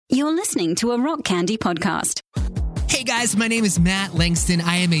You're listening to a Rock Candy podcast. Hey guys, my name is Matt Langston.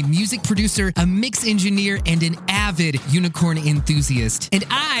 I am a music producer, a mix engineer, and an avid unicorn enthusiast. And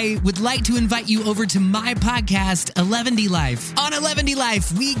I would like to invite you over to my podcast, 11D Life. On 11D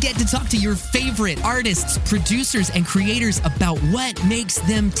Life, we get to talk to your favorite artists, producers, and creators about what makes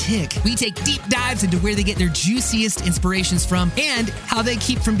them tick. We take deep dives into where they get their juiciest inspirations from and how they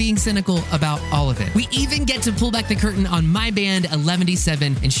keep from being cynical about all of it. We even get to pull back the curtain on my band,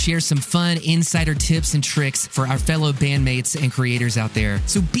 11D7, and share some fun insider tips and tricks for our fellow bandmates and creators out there.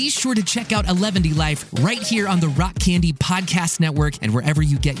 So be sure to check out 11D Life right here on the Rock Candy Podcast Network and wherever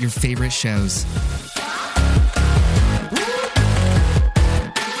you get your favorite shows.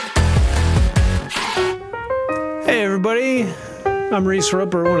 Hey everybody, I'm Reese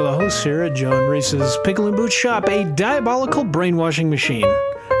Roper, one of the hosts here at Joe and Reese's Pickle and Boot Shop, a diabolical brainwashing machine.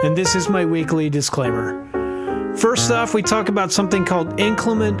 And this is my weekly disclaimer. First off, we talk about something called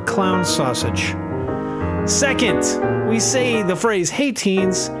Inclement clown sausage. Second, we say the phrase, "Hey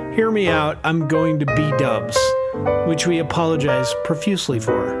teens, hear me out, I'm going to B-dubs," which we apologize profusely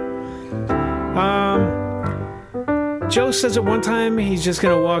for. Joe says at one time he's just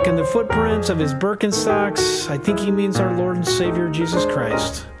going to walk in the footprints of his Birkenstocks. I think he means our Lord and Savior Jesus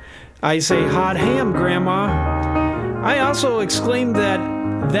Christ. I say, "Hot ham, Grandma." I also exclaim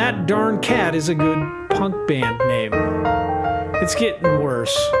that darn cat is a good punk band name. It's getting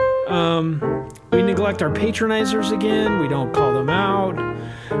worse. We neglect our patronizers again. We don't call them out.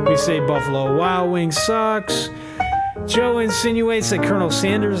 We say Buffalo Wild Wings sucks. Joe insinuates that Colonel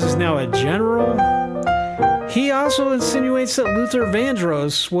Sanders is now a general. He also insinuates that Luther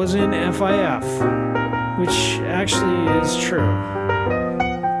Vandross was in FIF, which actually is true.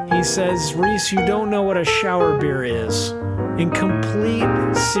 He says, "Reese, you don't know what a shower beer is." In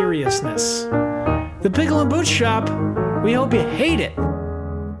complete seriousness. The Pickle and Boot Shop, we hope you hate it.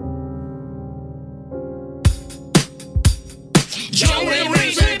 Joe and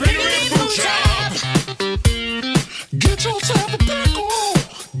Reese, Pickle and Boot Shop. Get yourself a pickle.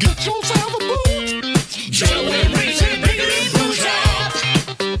 Get yourself a boot. Joe and Reese, Pickle and Boot Shop.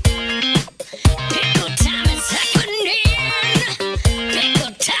 Pickle time is happening.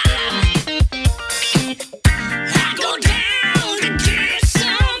 Pickle time. I go down to get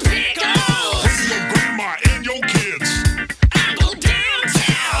some pickles. With your grandma and your kids. I go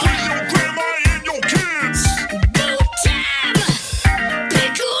downtown. With your grandma and your kids. Boot time.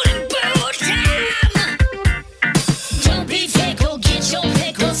 Pickle and boot time. Don't be fickle, get your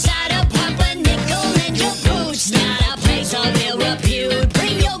pickle cider, pop a nickel in your boots. Not a place of ill repute.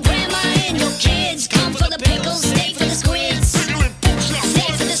 Bring your grandma and your kids. Come for the pickles, stay for the squids.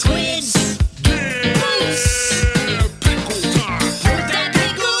 Stay for the squids. Boots. Put that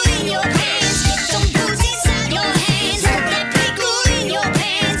pickle in your pants. Get some boots inside your hands. Put that pickle in your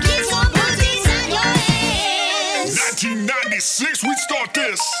pants. Get some boots inside your hands. 1996, we start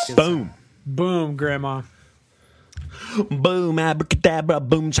this. Boom. Boom, Grandma. Boom, abracadabra,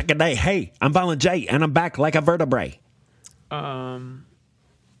 boom, chickaday. Hey, I'm Violent J, and I'm back like a vertebrae. That's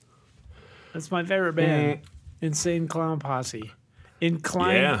my favorite band. Insane Clown Posse.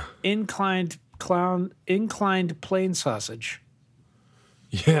 Inclined plain sausage.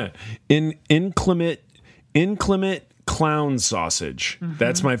 Yeah. Inclement clown sausage. Mm-hmm.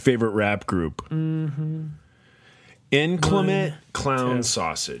 That's my favorite rap group. Mm-hmm. Inclement clown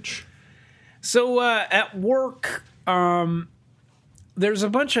sausage. So at work, there's a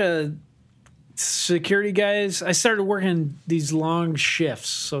bunch of security guys. I started working these long shifts,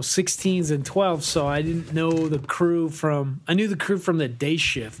 so 16s and 12s, so I didn't know the crew from... I knew the crew from the day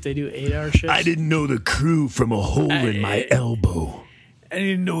shift. They do 8-hour shifts. I didn't know the crew from a hole in my elbow. I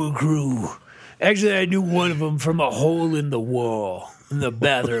didn't know a crew. Actually, I knew one of them from a hole in the wall in the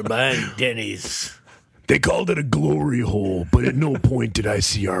bathroom behind Denny's. They called it a glory hole, but at no point did I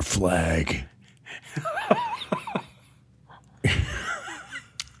see our flag.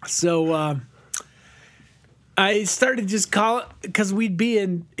 So I started just calling, because we'd be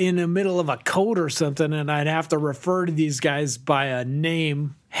in the middle of a code or something, and I'd have to refer to these guys by a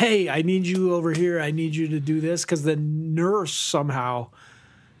name. Hey, I need you over here. I need you to do this, because the nurse somehow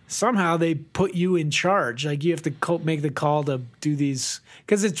they put you in charge. Like, you have to make the call to do these,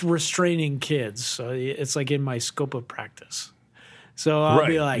 because it's restraining kids. So it's like in my scope of practice. So I'll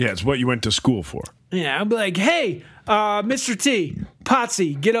be like, yeah, it's what you went to school for. Yeah, I'll be like, hey, Mr. T,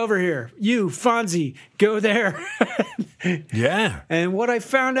 Potsy, get over here. You, Fonzie, go there. Yeah. And what I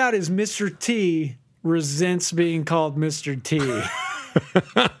found out is Mr. T resents being called Mr. T.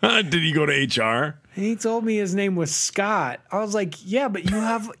 Did he go to HR? He told me his name was Scott. I was like, yeah, but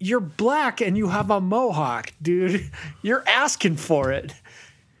you're black and you have a mohawk, dude. You're asking for it.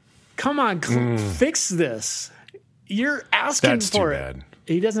 Come on, fix this. You're asking That's for too it. bad.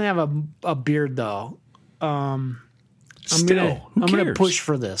 He doesn't have a beard though. I'm Still, who gonna cares? push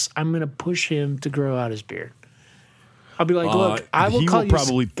for this. I'm gonna push him to grow out his beard. I'll be like, look, I will he call will you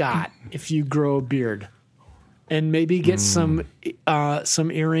probably- Scott if you grow a beard, and maybe get some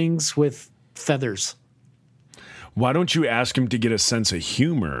earrings with feathers. Why don't you ask him to get a sense of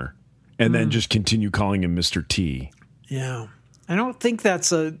humor and then just continue calling him Mr. T? Yeah, I don't think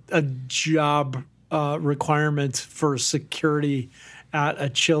that's a job requirement for security at a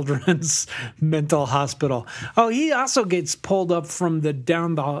children's mental hospital. Oh, he also gets pulled up from the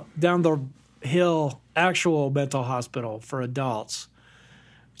down the hill actual mental hospital for adults,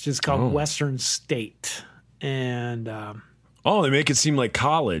 which is called Western State. And Oh, they make it seem like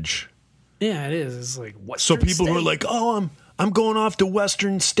college. yeah, it is. It's like what? So people who are like, "Oh, I'm going off to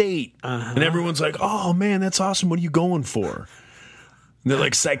Western State," and everyone's like, "Oh man, that's awesome. What are you going for?" And they're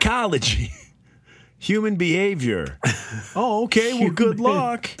like, "Psychology, human behavior." Oh, okay. Well, good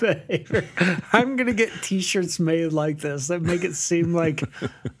luck. behavior. I'm gonna get T-shirts made like this that make it seem like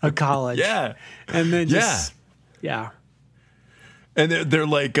a college. Yeah, and then just yeah. and they're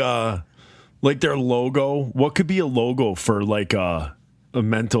like their logo. What could be a logo for like a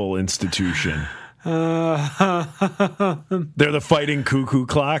mental institution? They're the Fighting Cuckoo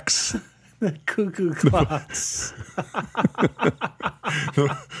Clocks. Cuckoo clocks.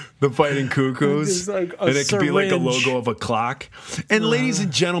 The Fighting Cuckoos, Just like a and it could be like a syringe. logo of a clock. And ladies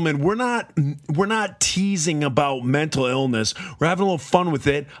and gentlemen, we're not teasing about mental illness. We're having a little fun with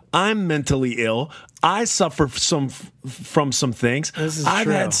it. I'm mentally ill. I suffer from some things. This is I've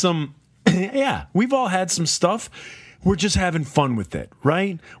true. had some. Yeah, we've all had some stuff. We're just having fun with it,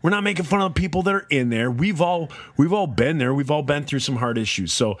 right? We're not making fun of the people that are in there. We've all been there. We've all been through some hard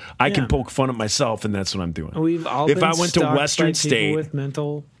issues. So I can poke fun at myself, and that's what I'm doing. We've all if been I went to stalked Western by State people with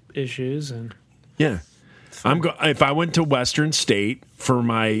mental issues, and yeah. If I went to Western State for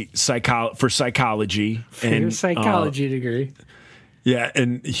my psychology your psychology degree.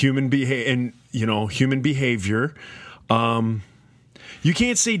 and human behavior, you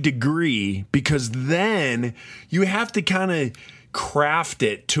can't say degree because then you have to kind of craft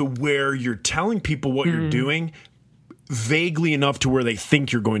it to where you're telling people what you're doing vaguely enough to where they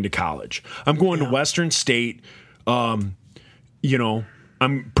think you're going to college. I'm going to Western State, I'm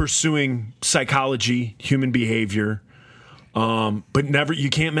pursuing psychology, human behavior, but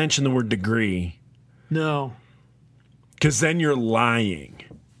you can't mention the word degree No. because then you're lying.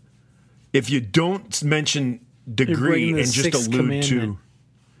 If you don't mention degree breaking the and just sixth allude to, commandment.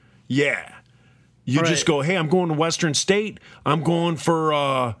 you All just right. go, hey, I'm going to Western State. I'm going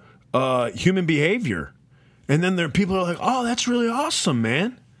for human behavior. And then there are people who are like, oh, that's really awesome,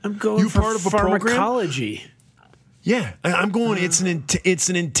 man. I'm going You for part of a program? pharmacology. Yeah, I'm going. It's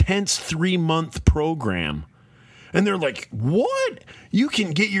an intense 3-month program, and they're like, "What? You can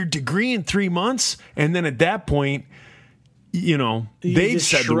get your degree in 3 months?" And then at that point, they've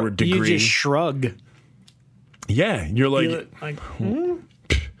just said the word degree. You just shrug. Yeah, you're like, You're like,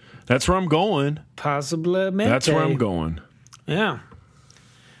 "That's where I'm going. possiblemente. That's where I'm going." Yeah.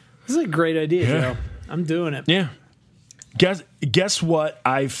 This is a great idea, Yeah. Joe. I'm doing it. Yeah. Guess what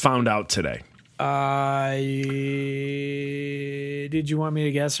I found out today? Did you want me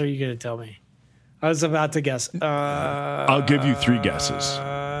to guess, or are you going to tell me? I was about to guess. I'll give you 3 guesses.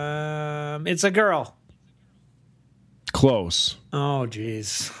 It's a girl. Close. Oh,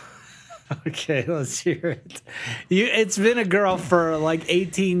 jeez. Okay, let's hear it. It's been a girl for like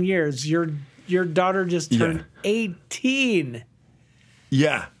 18 years. Your daughter just turned 18.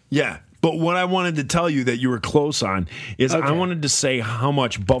 Yeah. But what I wanted to tell you that you were close on is I Okay. wanted to say how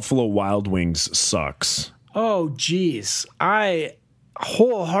much Buffalo Wild Wings sucks. Oh, jeez. I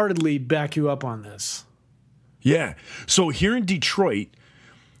wholeheartedly back you up on this. Yeah. So here in Detroit,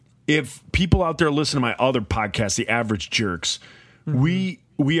 if people out there listen to my other podcast, The Average Jerks, we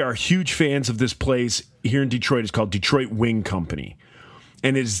are huge fans of this place here in Detroit. It's called Detroit Wing Company.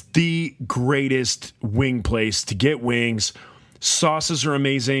 And it's the greatest wing place to get wings. Sauces are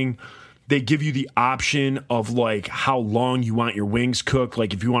amazing. They give you the option of like how long you want your wings cooked.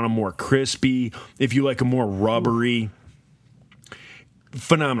 Like if you want them more crispy, if you like them more rubbery.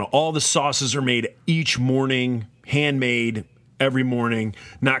 Phenomenal. All the sauces are made each morning, handmade every morning,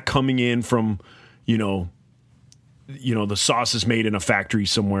 not coming in from, the sauce is made in a factory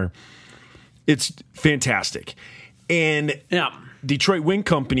somewhere. It's fantastic. And Yeah. Detroit Wing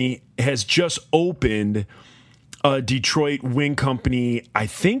Company has just opened a Detroit Wing Company, I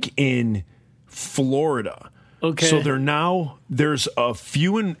think in Florida. Okay. So there's a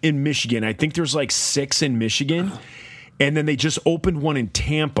few in Michigan. I think there's like 6 in Michigan. and then they just opened one in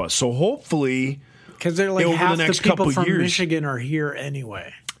Tampa. So hopefully, Because they're like over half the the, next people couple from years. Michigan are here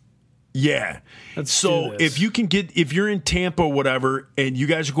anyway. yeah. Let's So do this. if you're in Tampa or whatever, and you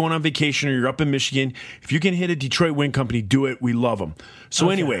guys are going on vacation or you're up in Michigan, if you can hit a Detroit Wing Company, do it. We love them. So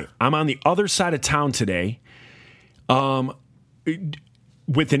anyway, I'm on the other side of town today,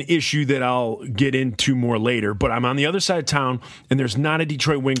 with an issue that I'll get into more later. But I'm on the other side of town, and there's not a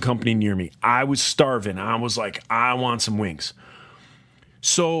Detroit Wing Company near me. I was starving. I was like, I want some wings.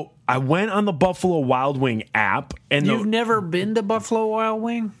 So I went on the Buffalo Wild Wing app, and You've never been to Buffalo Wild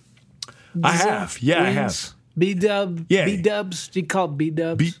Wing? I have. Yeah, I have. B-Dub? Yeah. B-Dubs? Do you call it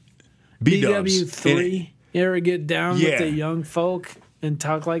B-Dubs? B-dubs. BW3? You ever get down Yeah. with the young folk and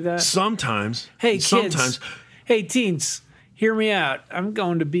talk like that? Sometimes. Hey, kids. Sometimes. Hey, teens, hear me out. I'm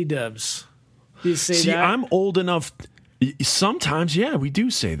going to B-Dubs. Do you say See, that? I'm old enough. Sometimes, yeah, we do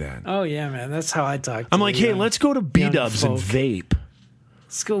say that. Oh, yeah, man. That's how I talk to I'm like, the hey, young- let's go to B-Dubs and folk. vape.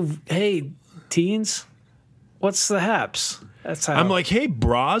 Let's go. Hey, teens, what's the haps? That's how I'm like, hey,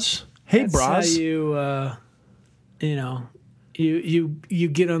 bras. Hey, that's bras. how you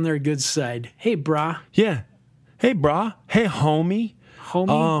get on their good side. Hey, brah, Yeah. Hey, bra. Hey, homie.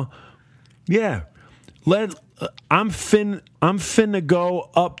 homie. Yeah. I'm finna go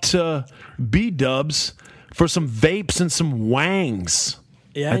up to B-Dubs for some vapes and some wangs.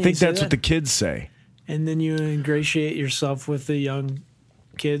 Yeah, I you think say that's that? what the kids say. And then you ingratiate yourself with the young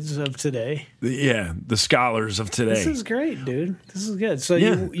kids of today. Yeah, the scholars of today. This is great, dude. This is good. So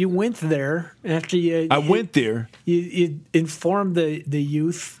Yeah. you went there after I went there. You informed the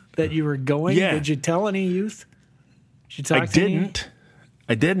youth that you were going. Yeah. Did you tell any youth? Did you talk I to any? didn't.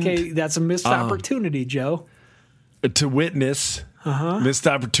 I didn't. Okay, that's a missed opportunity, Joe. To witness. Missed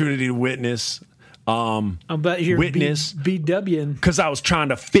opportunity to witness. I'll bet you're Witness. BW. Because I was trying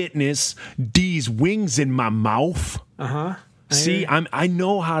to fitness these wings in my mouth. See, I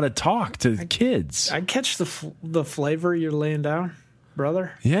know how to talk to the kids. I catch the flavor you're laying down,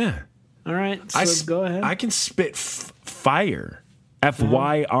 brother. Yeah. All right, so go ahead. I can spit fire.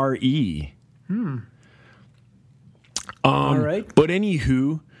 Fyre. All right. But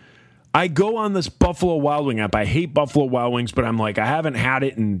anywho, I go on this Buffalo Wild Wing app. I hate Buffalo Wild Wings, but I'm like, I haven't had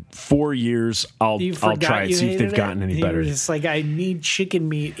it in 4 years. I'll try it, see if they've gotten any better. You're just like, I need chicken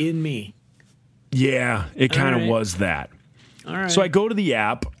meat in me. Yeah, it kind of right. was that. All right. So I go to the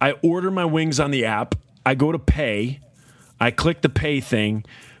app. I order my wings on the app. I go to pay. I click the pay thing.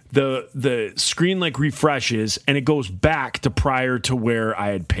 The screen like refreshes, and it goes back to prior to where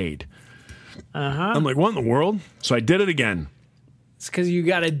I had paid. I'm like, what in the world? So I did it again. It's because you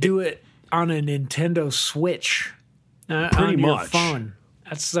got to do it on a Nintendo Switch, not Pretty on your much. phone.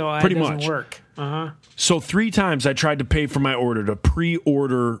 That's so it Pretty doesn't much. work. So 3 times I tried to pay for my order to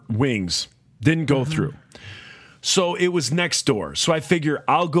pre-order wings. Didn't go through. So it was next door. So I figure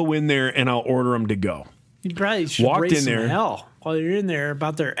I'll go in there and I'll order them to go. You probably should Walked raise in some there. hell while you're in there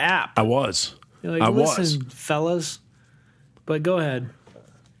about their app. I was. You're like, I listen, was. fellas. But go ahead.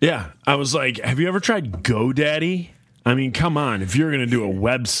 Yeah. I was like, have you ever tried GoDaddy? I mean, come on. If you're going to do a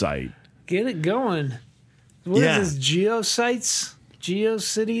website. Get it going. What Yeah. is this? GeoSites?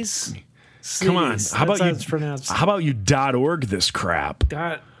 GeoCities? Come on. Cities. How That's about you? it's pronounced. How about you .org this crap?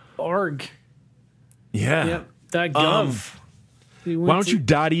 .org. Yeah. Yep. .gov. Why don't you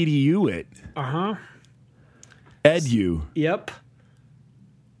 .edu it? Edu. Yep.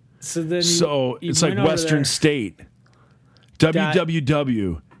 So then So you it's like went over Western there. State.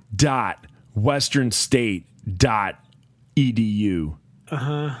 www.westernstate.edu.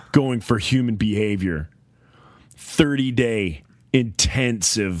 Going for human behavior. 30-day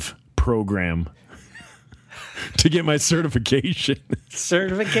intensive program to get my certification.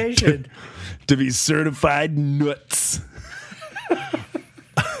 Certification. To be certified nuts.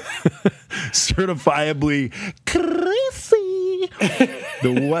 Certifiably crazy.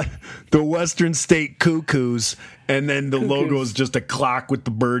 The Western State Cuckoos, and then the logo is just a clock with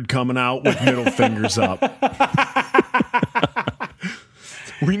the bird coming out with middle fingers up.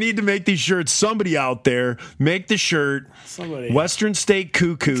 We need to make these shirts. Somebody out there, make the shirt. Somebody. Western State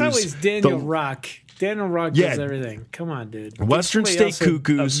Cuckoos. It's always Daniel The- Rock. Daniel Rock Yeah. does everything. Come on, dude. Give Western somebody State else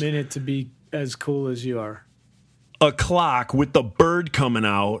Cuckoos. A minute to be as cool as you are. A clock with the bird coming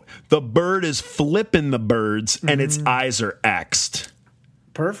out. The bird is flipping the birds, and its eyes are X'd.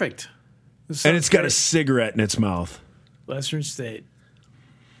 Perfect. This And sounds it's got a great. cigarette in its mouth. Western State.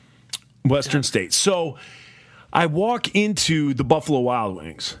 Western State. So I walk into the Buffalo Wild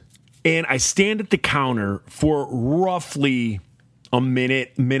Wings, and I stand at the counter for roughly a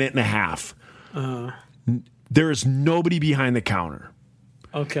minute and a half. There is nobody behind the counter.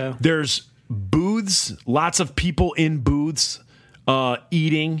 Okay. There's booths, lots of people in booths,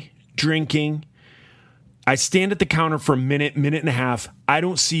 eating, drinking. I stand at the counter for a minute and a half. I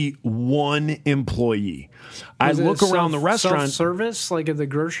don't see one employee. I look around the restaurant. Self-service, like at the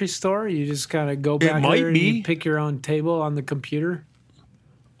grocery store? You just kind of go back might there and be. you pick your own table on the computer?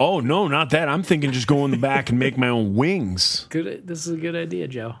 Oh, no, not that. I'm thinking just go in the back and make my own wings. Good. This is a good idea,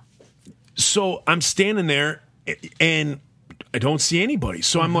 Joe. So I'm standing there, and I don't see anybody.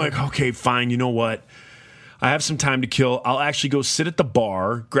 So I'm like, okay, fine. You know what? I have some time to kill. I'll actually go sit at the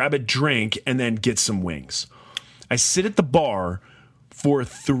bar, grab a drink, and then get some wings. I sit at the bar for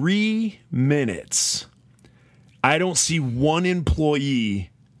 3 minutes. I don't see one employee.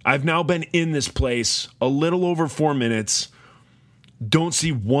 I've now been in this place a little over 4 minutes. Don't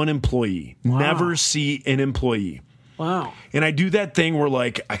see one employee. Wow. Never see an employee. Wow. And I do that thing where,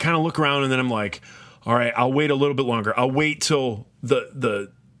 like, I kind of look around and then I'm like, all right, I'll wait a little bit longer. I'll wait till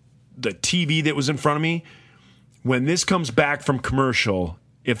the TV that was in front of me. When this comes back from commercial,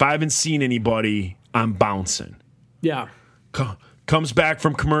 if I haven't seen anybody, I'm bouncing. Yeah. Comes back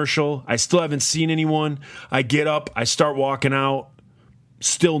from commercial, I still haven't seen anyone. I get up, I start walking out,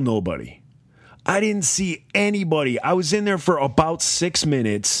 still nobody. I didn't see anybody. I was in there for about 6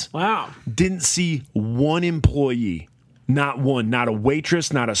 minutes. Wow. Didn't see one employee. Not one. Not a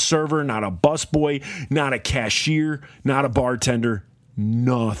waitress, not a server, not a busboy, not a cashier, not a bartender.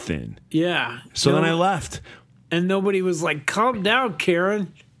 Nothing. Yeah. So then I left. And nobody was like, calm down,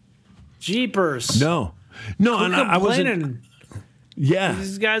 Karen. Jeepers. No, Quit and I wasn't. complaining. Yeah.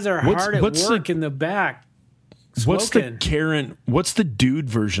 These guys are hard at work in the back. What's the smoking. Karen? What's the dude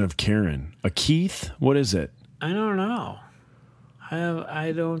version of Karen? A Keith? What is it? I don't know.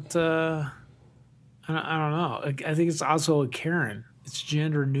 I don't know. I think it's also a Karen. It's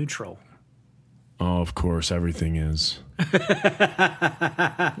gender neutral. Oh, of course, everything is. Of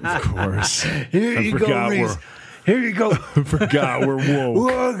course. Here you go, Reese. Here you go. I forgot we're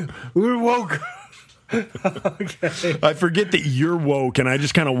woke. We're woke. Okay. I forget that you're woke, and I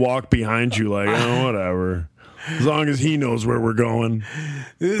just kind of walk behind you like, oh, whatever. As long as he knows where we're going.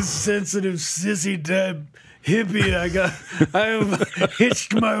 This sensitive sissy type hippie I have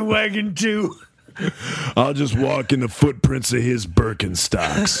hitched my wagon to. I'll just walk in the footprints of his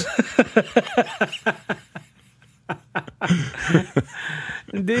Birkenstocks.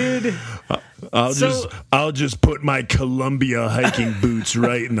 Dude. I'll just put my Columbia hiking boots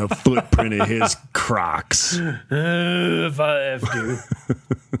right in the footprint of his Crocs. If I have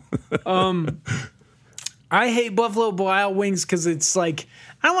to. I hate Buffalo Wild Wings because it's like,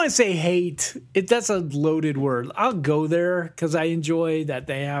 I don't want to say hate. That's a loaded word. I'll go there because I enjoy that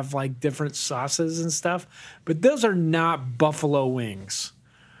they have like different sauces and stuff. But those are not buffalo wings.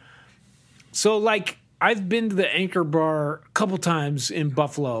 So like, I've been to the Anchor Bar a couple times in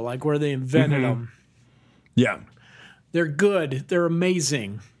Buffalo, like where they invented them. Yeah. They're good. They're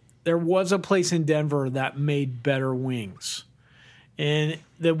amazing. There was a place in Denver that made better wings. And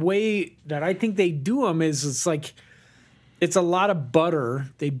the way that I think they do them is it's a lot of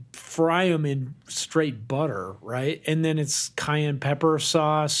butter. They fry them in straight butter, right? And then it's cayenne pepper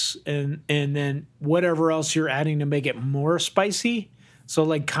sauce and then whatever else you're adding to make it more spicy. So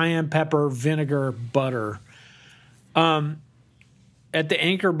like cayenne pepper, vinegar, butter. At the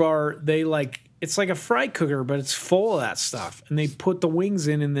Anchor Bar, it's like a fry cooker, but it's full of that stuff. And they put the wings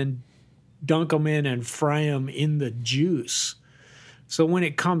in and then dunk them in and fry them in the juice. So when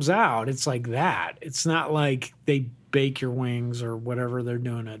it comes out, it's like that. It's not like they bake your wings or whatever they're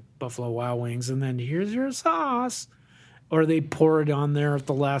doing at Buffalo Wild Wings and then here's your sauce. Or they pour it on there at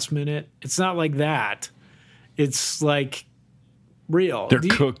the last minute. It's not like that. It's like real. They're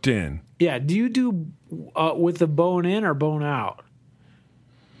cooked in. Yeah. Do you do with the bone in or bone out?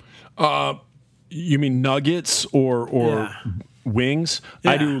 You mean nuggets or wings?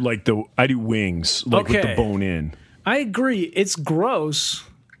 Yeah. I do wings with the bone in. I agree. It's gross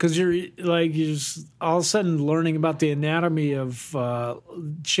because you're just all of a sudden learning about the anatomy of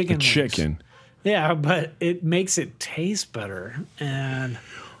chicken. Chicken. Yeah, but it makes it taste better. And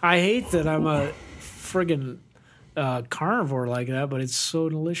I hate that I'm a friggin' carnivore like that, but it's so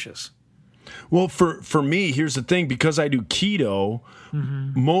delicious. Well, for me, here's the thing. Because I do keto,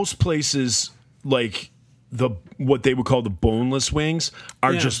 most places like what they would call the boneless wings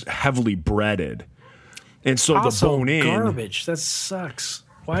are just heavily breaded. And so also, the bone in garbage. That sucks.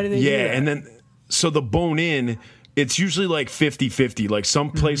 Why do they do that? and then so the bone in, it's usually like 50-50. Like some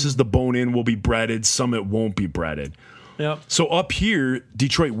places the bone in will be breaded, some it won't be breaded. Yep. So up here,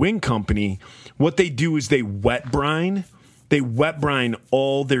 Detroit Wing Company, what they do is they wet brine. They wet brine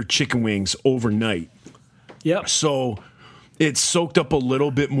all their chicken wings overnight. Yep. So it's soaked up a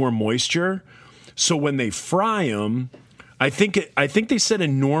little bit more moisture. So when they fry them, I think they said a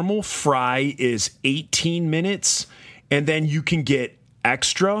normal fry is 18 minutes, and then you can get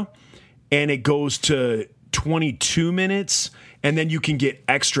extra, and it goes to 22 minutes, and then you can get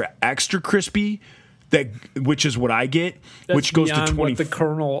extra crispy, which is what I get, That's which goes to beyond 20. what the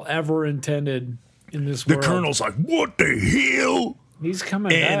Colonel ever intended in this The world. Colonel's like, what the hell? He's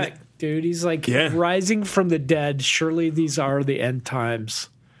coming And- back, dude. He's like Yeah. rising from the dead. Surely these are the end times.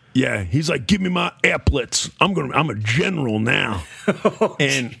 Yeah, he's like, give me my epaulets. I'm a general now.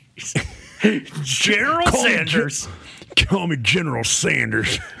 And General Call me Sanders. Call me General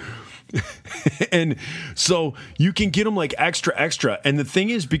Sanders. And so you can get them like extra. And the thing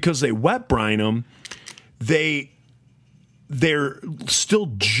is, because they wet brine them, they're still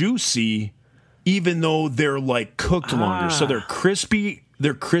juicy, even though they're like cooked longer. So they're crispy.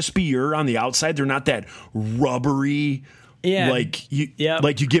 They're crispier on the outside. They're not that rubbery. Yeah. Like you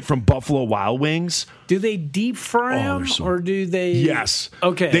get from Buffalo Wild Wings. Do they deep fry them, or do they? Yes.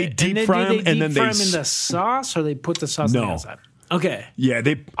 Okay. They deep fry them, and then deep fry they them in the sauce, or they put the sauce on the No. outside. Okay. Yeah,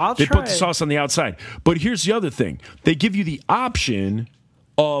 they I'll put try the it. sauce on the outside. But here's the other thing: they give you the option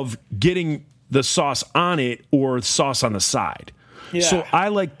of getting the sauce on it or sauce on the side. Yeah. So I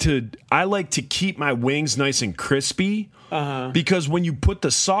like to keep my wings nice and crispy because when you put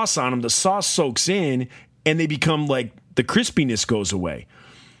the sauce on them, the sauce soaks in and they become like the crispiness goes away.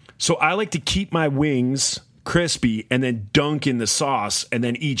 So I like to keep my wings crispy and then dunk in the sauce, and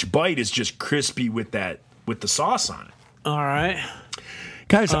then each bite is just crispy with the sauce on it. All right.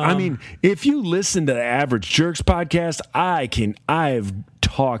 Guys, I mean, if you listen to the Average Jerks podcast, I've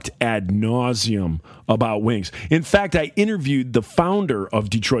talked ad nauseum about wings. In fact, I interviewed the founder of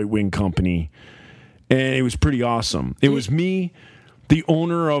Detroit Wing Company, and it was pretty awesome. It was me, the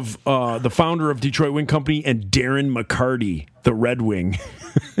owner of the founder of Detroit Wing Company, and Darren McCarty, the Red Wing.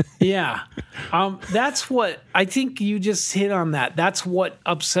 Yeah. That's what I think you just hit on that. That's what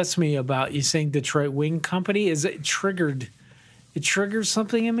upsets me about you saying Detroit Wing Company is it triggered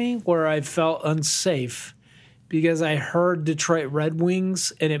something in me where I felt unsafe because I heard Detroit Red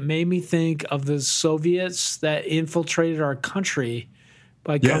Wings and it made me think of the Soviets that infiltrated our country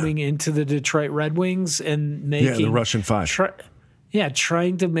by coming into the Detroit Red Wings and making the Russian Five.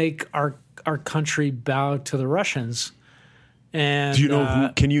 Trying to make our country bow to the Russians. And Do you know who?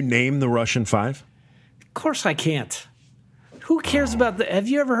 Can you name the Russian Five? Of course I can't. Who cares about the? Have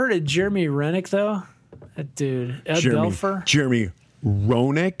you ever heard of Jeremy Rennick though? That dude, Ed Belfour. Jeremy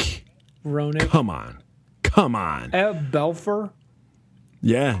Roenick. Roenick. Come on. Ed Belfour.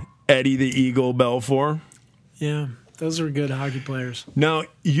 Yeah, Eddie the Eagle Belfour. Yeah, those are good hockey players. Now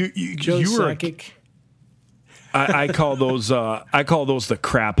you Joe were. Sakic. I call those the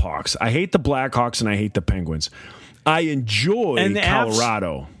Crap Hawks. I hate the Blackhawks and I hate the Penguins. I enjoy And the Avs?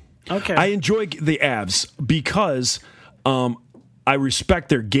 Colorado. Okay. I enjoy the Avs because I respect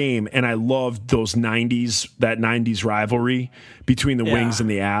their game and I loved that 90s rivalry between the Wings and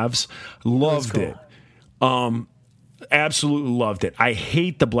the Avs. Loved cool. it. Absolutely loved it. I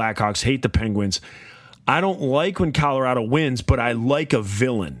hate the Blackhawks, hate the Penguins. I don't like when Colorado wins, but I like a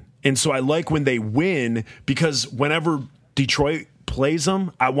villain. And so I like when they win because whenever Detroit plays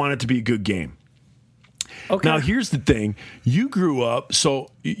them, I want it to be a good game. Okay. Now, here's the thing. You grew up,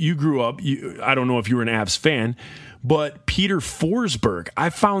 I don't know if you were an Avs fan, but Peter Forsberg, I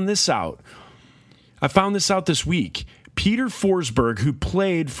found this out this week. Peter Forsberg, who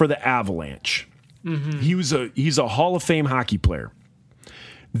played for the Avalanche, he's a Hall of Fame hockey player.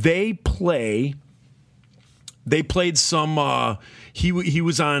 They played some, he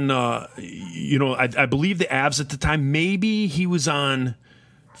was on, I believe the Avs at the time, maybe he was on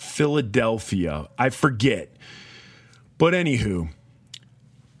Philadelphia. I forget. But anywho,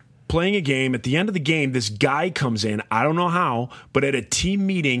 playing a game, at the end of the game, this guy comes in. I don't know how, but at a team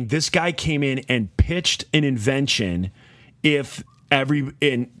meeting, this guy came in and pitched an invention to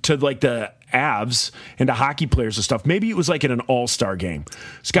like the Avs and the hockey players and stuff. Maybe it was like in an all-star game.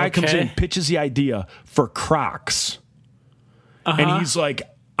 This guy comes in and pitches the idea for Crocs. And he's like,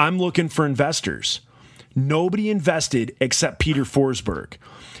 I'm looking for investors. Nobody invested except Peter Forsberg.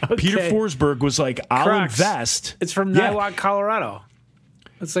 Okay. Peter Forsberg was like, I'll Crocs. invest. It's from Niwot, Colorado.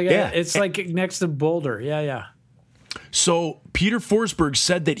 It's like it's like next to Boulder. Yeah. So Peter Forsberg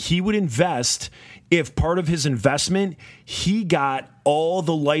said that he would invest if part of his investment, he got all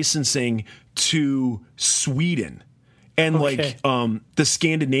the licensing to Sweden and like the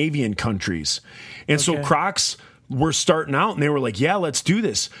Scandinavian countries. And so Crocs were starting out and they were like, yeah, let's do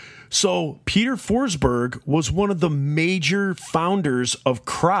this. So Peter Forsberg was one of the major founders of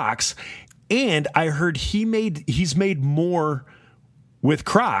Crocs, And I heard he's made more with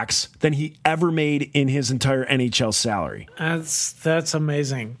Crocs than he ever made in his entire NHL salary. That's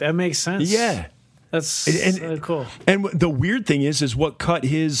amazing. That makes sense. Yeah. That's cool. And the weird thing is what cut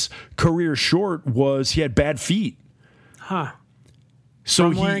his career short was he had bad feet. Huh.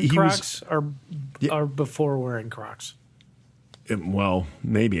 So From wearing he Crocs was, or before wearing Crocs? well,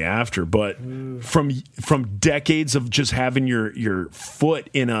 maybe after, but from decades of just having your foot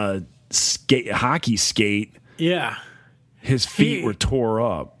in a hockey skate, Yeah. his feet were tore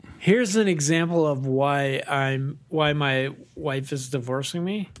up. Here's an example of why my wife is divorcing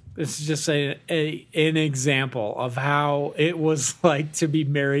me. This is just an example of how it was like to be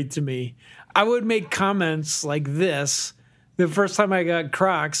married to me. I would make comments like this. The first time I got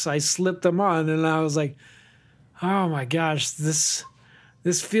Crocs, I slipped them on and I was like, oh my gosh, this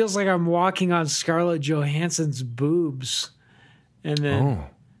feels like I'm walking on Scarlett Johansson's boobs. And then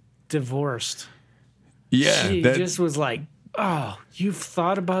divorced. Yeah. She just was like, oh, you've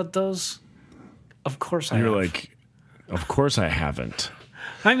thought about those? Of course I have. You're like, of course I haven't.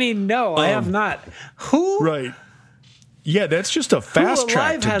 I mean, no, I have not. Who? Right. Yeah, that's just a fast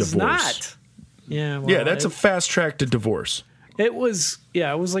track to has divorce. not? Yeah, well, Yeah, that's a fast track to divorce. It was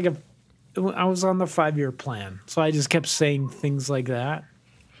like I was on the 5-year plan. So I just kept saying things like that.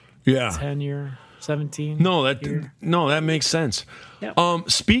 Yeah. 10-year, 17. No, that makes sense. Yep.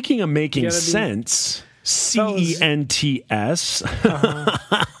 Speaking of making sense, CENTS.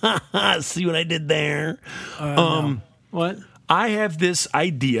 See what I did there? No. What? I have this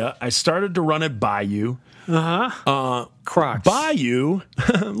idea. I started to run it by you. Crocs. By you,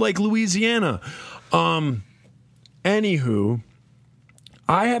 like Louisiana. Anywho,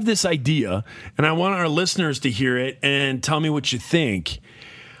 I have this idea, and I want our listeners to hear it and tell me what you think.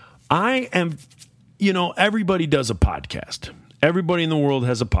 I am, everybody does a podcast. Everybody in the world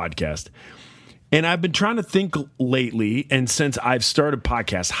has a podcast. And I've been trying to think lately, and since I've started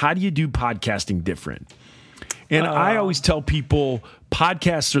podcasts, how do you do podcasting different? And I always tell people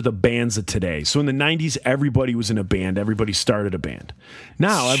podcasts are the bands of today. So in the 90s, everybody was in a band. Everybody started a band.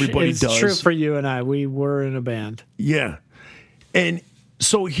 Now everybody does. It's true for you and I. We were in a band. Yeah. And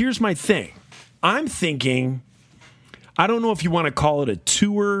so here's my thing. I'm thinking, I don't know if you want to call it a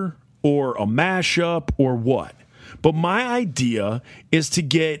tour or a mashup or what, but my idea is to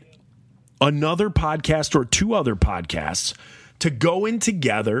get another podcast or 2 other podcasts to go in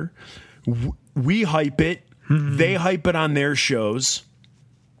together. We hype it. They hype it on their shows.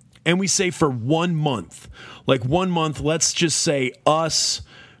 And we say for 1 month, like 1 month, let's just say us,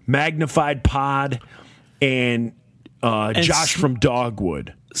 Magnified Pod, and Josh from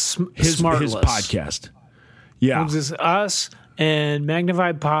Dogwood. His podcast. Yeah. It's just us and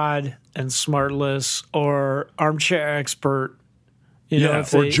Magnified Pod and Smartless or Armchair Expert.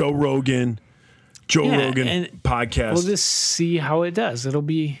 Or Joe Rogan. Rogan podcast. We'll just see how it does. It'll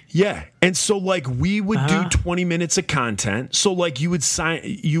be and so like we would do 20 minutes of content. So like you would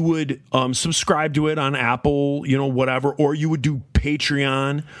subscribe to it on Apple, whatever, or you would do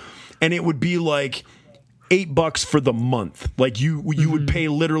Patreon, and it would be like $8 for the month. Like you would pay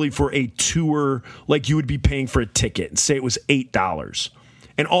literally for a tour, like you would be paying for a ticket, and say it was $8,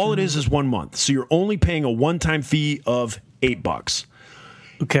 and all it is 1 month. So you're only paying a one-time fee of $8.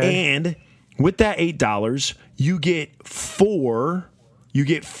 okay. And with that $8, you get four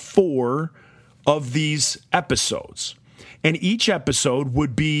of these episodes. And each episode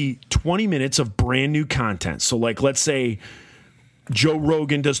would be 20 minutes of brand new content. So like, let's say Joe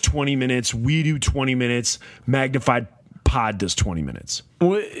Rogan does 20 minutes, we do 20 minutes, Magnified Pod does 20 minutes.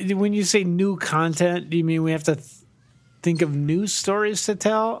 When you say new content, do you mean we have to think of new stories to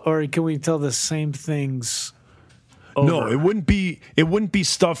tell, or can we tell the same things over? No, it wouldn't be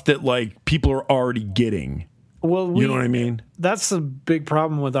stuff that like people are already getting. Well, you know what I mean? That's the big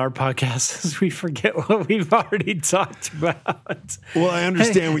problem with our podcast is we forget what we've already talked about. Well, I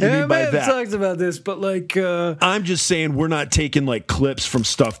understand what you mean by that. I have talked about this, but like... I'm just saying we're not taking like clips from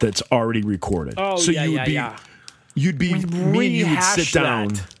stuff that's already recorded. Oh, so yeah, You'd be, me and you would sit down.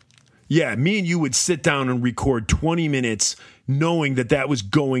 That. Yeah, me and you would sit down and record 20 minutes knowing that was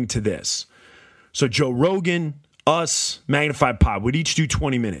going to this. So Joe Rogan, us, Magnified Pod would each do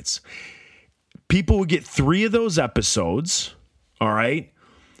 20 minutes. People would get 3 of those episodes, all right?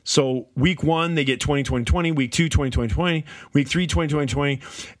 So week 1, they get 20, 20, 20. Week 2, 20, 20, 20. Week 3, 20, 20, 20.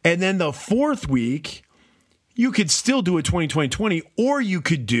 And then the 4th week, you could still do a 20, 20, 20, or you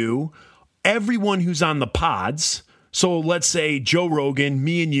could do everyone who's on the pods. So let's say Joe Rogan,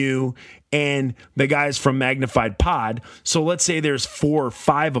 me and you, and the guys from Magnified Pod. So let's say there's 4 or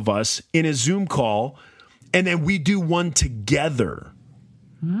 5 of us in a Zoom call, and then we do one together.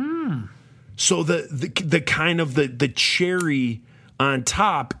 So the kind of the cherry on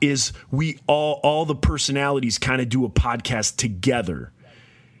top is we all the personalities kind of do a podcast together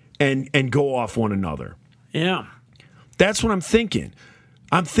and go off one another. Yeah. That's what I'm thinking.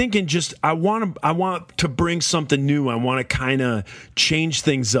 I'm thinking just I want to bring something new. I want to kind of change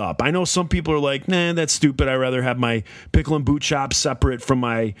things up. I know some people are like, nah, that's stupid. I'd rather have my pickle and boot shop separate from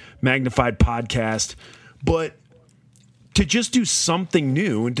my magnified podcast. But to just do something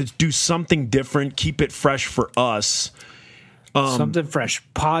new and to do something different, keep it fresh for us. Something fresh.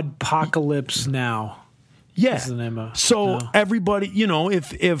 Podpocalypse Now. Yeah. Is the name of so no. everybody,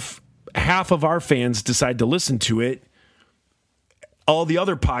 if half of our fans decide to listen to it, all the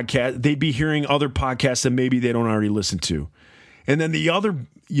other podcasts, they'd be hearing other podcasts that maybe they don't already listen to. And then the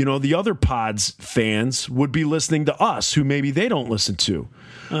other pods fans would be listening to us who maybe they don't listen to.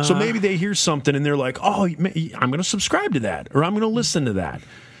 So maybe they hear something and they're like, oh, I'm going to subscribe to that or I'm going to listen to that.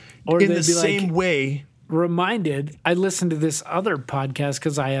 Or in they'd the be same like, way. reminded, I listen to this other podcast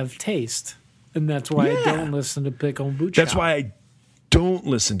because I have taste. And that's why I Yeah. don't listen to Pickle and Boot That's Shop. why I don't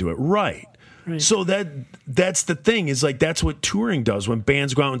listen to it. Right. So that's the thing is like that's what touring does. When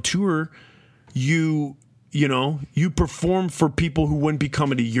bands go out and tour, you perform for people who wouldn't be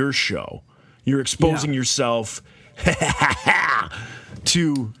coming to your show. You're exposing yourself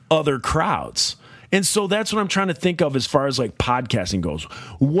to other crowds. And so that's what I'm trying to think of as far as like podcasting goes.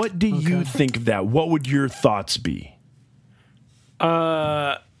 What do you think of that? What would your thoughts be?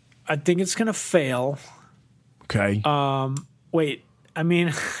 I think it's going to fail. Okay. Wait, I mean,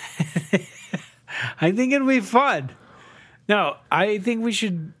 I think it'll be fun. No, I think we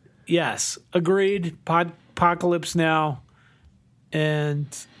should, yes, agreed, Podpocalypse Now. And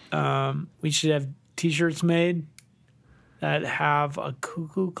we should have T-shirts made that have a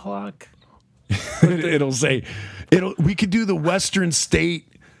cuckoo clock. We could do the Western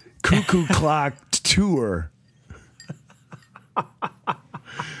State Cuckoo Clock tour.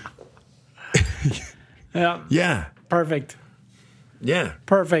 Yeah. Yeah. Perfect. Yeah.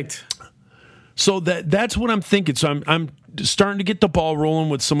 Perfect. So that's what I'm thinking. So I'm starting to get the ball rolling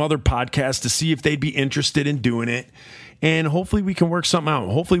with some other podcasts to see if they'd be interested in doing it. And hopefully we can work something out.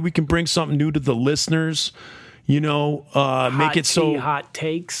 Hopefully we can bring something new to the listeners, make it so hot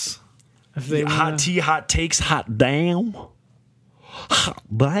takes. If they hot wanna. tea, hot takes, hot damn, hot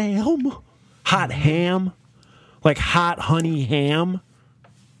ham, like hot honey ham,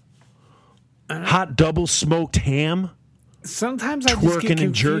 hot double smoked ham. Sometimes I just twerking get and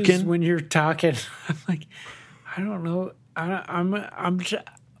confused jerking. when you're talking. I'm like, I don't know. I'm just,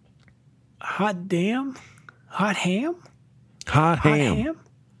 hot damn, hot ham, Hot hot ham. ham,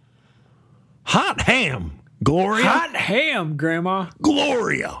 Hot ham. Gloria. hot ham, Grandma.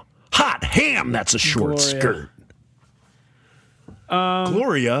 Gloria. Hot ham. That's a short Gloria. skirt.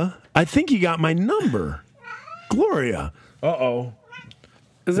 Gloria, I think you got my number. Gloria. Uh-oh.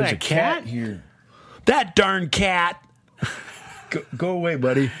 Is There's that a cat? here. That darn cat. Go away,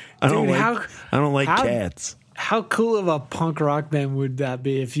 buddy. I don't like how- cats. How cool of a punk rock band would that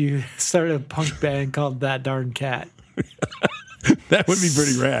be if you started a punk band called That Darn Cat? That would be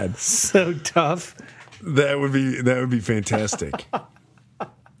pretty rad. So tough. That would be fantastic.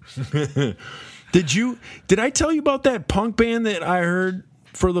 Did I tell you about that punk band that I heard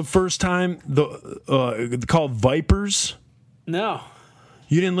for the first time? Called Vipers. No.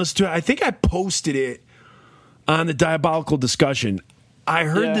 You didn't listen to it? I think I posted it on the Diabolical Discussion. I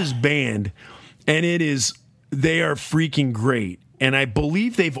heard this band, and they are freaking great. And I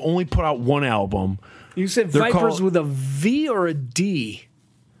believe they've only put out one album. You said They're Vipers called- with a V or a D?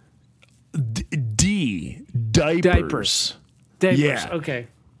 Diapers. Diapers. Yeah. Okay.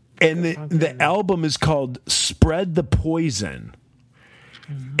 And the album is called Spread the Poison.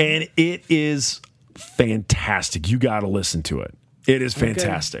 And it is fantastic. You got to listen to it. It is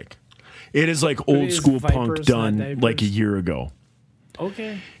fantastic. It is like old is school Vipers, punk not done diapers? like a year ago.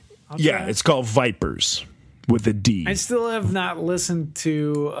 Okay. I'll Yeah, try. it's called Vipers with a D. I still have not listened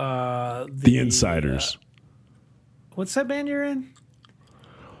to The Insiders. What's that band you're in?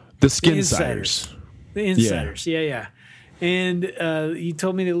 The Skin Insiders. Siders. The Insiders. Yeah. And you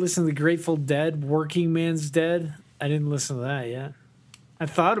told me to listen to The Grateful Dead, Working Man's Dead. I didn't listen to that yet. I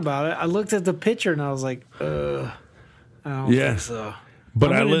thought about it. I looked at the picture and I was like, I don't think so.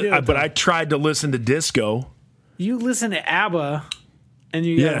 But I'm gonna do it, though. I tried to listen to disco. You listen to ABBA and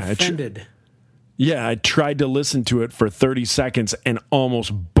you got offended. Yeah, I tried to listen to it for 30 seconds and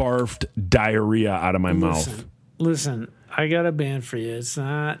almost barfed diarrhea out of my mouth. Listen, I got a band for you. It's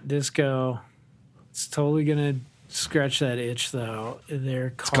not disco. It's totally gonna scratch that itch, though.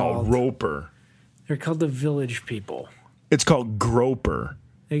 It's called Roper. They're called the Village People. It's called Groper.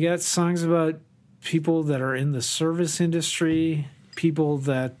 They got songs about people that are in the service industry, people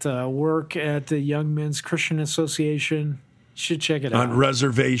that work at the Young Men's Christian Association. You should check it out. On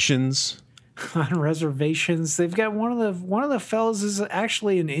reservations. On reservations. They've got one of the fellas is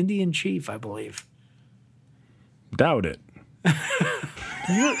actually an Indian chief, I believe. Doubt it.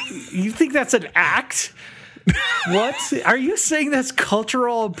 You think that's an act? What? Are you saying that's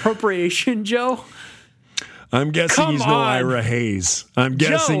cultural appropriation, Joe? I'm guessing Come he's no on. Ira Hayes. I'm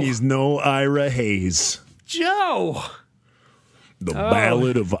guessing Joe. he's no Ira Hayes. Joe! The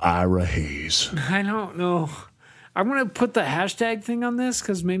Ballad of Ira Hayes. I don't know. I'm going to put the hashtag thing on this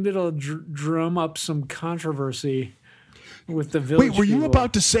because maybe it'll drum up some controversy with the village. Wait, were you people.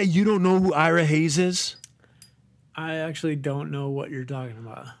 about to say you don't know who Ira Hayes is? I actually don't know what you're talking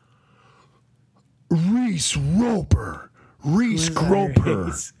about. Reese Roper. Reese Groper.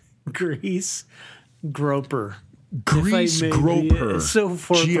 Grease Groper. Grease If I may be Groper. so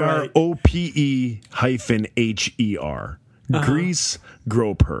forthright. GROPEHER. Grease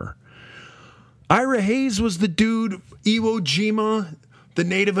Groper. Ira Hayes was the dude, Iwo Jima, the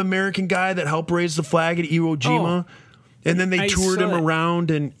Native American guy that helped raise the flag at Iwo Jima. And then they I toured saw him it.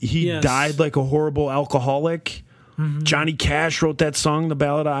 around and he Yes. died like a horrible alcoholic. Johnny Cash wrote that song, The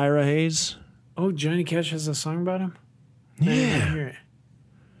Ballad of Ira Hayes. Oh, Johnny Cash has a song about him? I didn't hear it.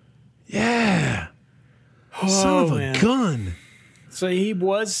 Yeah. Son of a man. gun. So he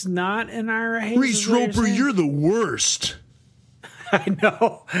was not an Ira Hayes? Reese is what Roper, saying? you're the worst. I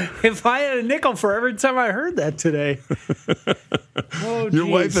know. If I had a nickel for every time I heard that today. Oh, Your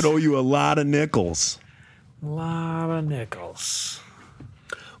wife geez. would owe you a lot of nickels. A lot of nickels.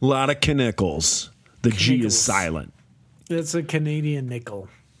 A lot of knickels. The G Knickels. is silent. It's a Canadian nickel.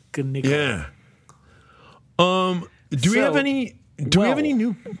 Good nickel. Yeah. Do we have any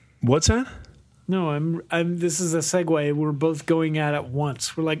new what's that? No, I'm. This is a segue. We're both going at it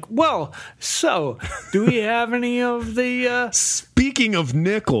once. We're like, well, so do we have any of the? Speaking of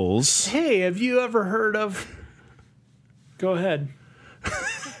nickels, Hey, have you ever heard of? Go ahead.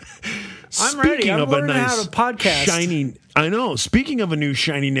 I'm ready. speaking I'm of a learning how nice to podcast. shiny, I know. Speaking of a new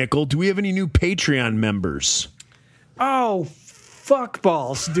shiny nickel, do we have any new Patreon members? Oh, fuck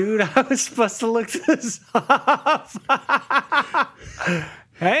balls, dude! I was supposed to look this up.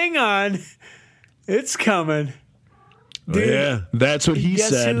 Hang on, it's coming. Dude, Yeah, that's what he Guess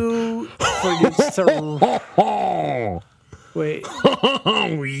said. who forgets to wait?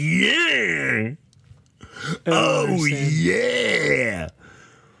 Oh yeah! Oh understand. yeah!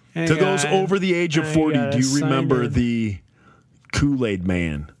 Hang To those on. over the age of I 40, gotta do you sign remember in. the Kool-Aid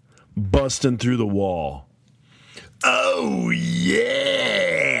Man busting through the wall? Oh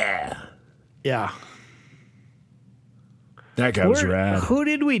yeah! Yeah. That guy was rad. Who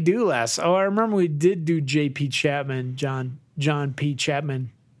did we do last? Oh, I remember we did do J.P. Chapman, John P.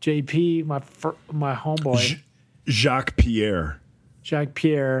 Chapman, J.P. My homeboy, Jacques Pierre. Jacques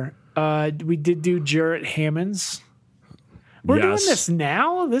Pierre. We did do Jarrett Hammonds. We're doing Yes. this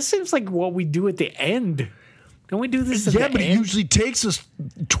now. This seems like what we do at the end. Don't we do this at Yeah, the but it end? usually takes us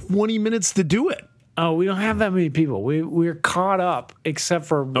 20 minutes to do it. Oh, we don't have that many people. We're caught up, except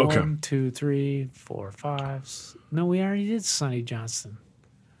for Okay. 1, 2, 3, 4, 5. No, we already did Sonny Johnston.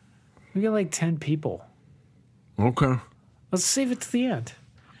 We got like 10 people. Okay. Let's save it to the end.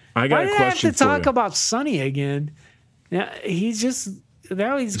 I got Why a did I have question to talk for you. about Sonny again? Now he's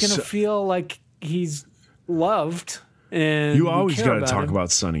gonna So- feel like he's loved, and You we always care got to talk him.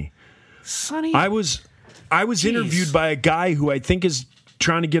 about Sonny. Sonny. I was interviewed by a guy who I think is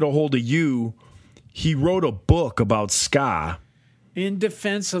trying to get a hold of you. He wrote a book about ska. in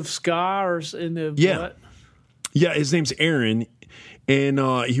defense of ska, or in the Yeah. what? Yeah, his name's Aaron, and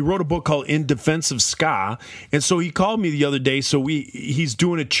he wrote a book called In Defense of Ska. And so he called me the other day. So he's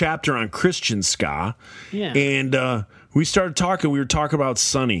doing a chapter on Christian ska. Yeah. And we started talking. We were talking about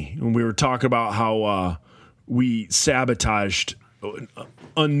Sonny, and we were talking about how we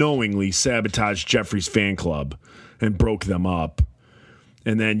unknowingly sabotaged Jeffrey's fan club and broke them up.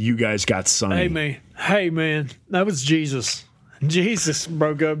 And then you guys got Sonny. Hey man, that was Jesus. Jesus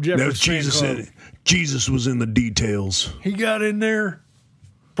broke up Jeffrey's That was Jesus. fan club. Jesus was in the details. He got in there,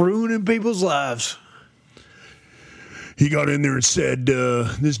 ruining people's lives. He got in there and said,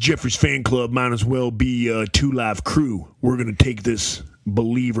 this Jeffrey's fan club might as well be a 2 Live Crew. We're going to take this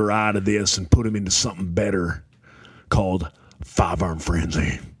believer out of this and put him into something better called 5 Arm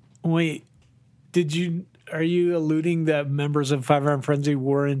Frenzy. Wait, are you alluding that members of 5 Arm Frenzy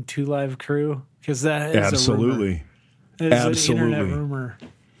were in 2 Live Crew? Because that is Absolutely. a rumor. That is Absolutely. an internet rumor.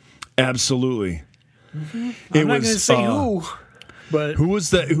 Absolutely. I'm not going to say who, but Who was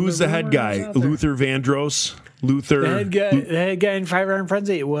the head rumor guy? is out there. Luther Vandross? Luther. The head guy in Five Iron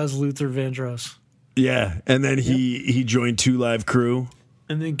Frenzy, it was Luther Vandross. Yeah, and then he joined Two Live Crew.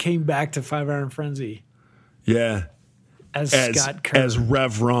 And then came back to Five Iron Frenzy. Yeah. As Scott Kerr. As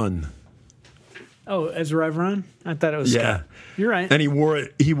Rev Run. Oh, as Rev Run? I thought it was Scott. You're right. And he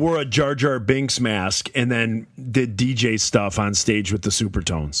wore a Jar Jar Binks mask and then did DJ stuff on stage with the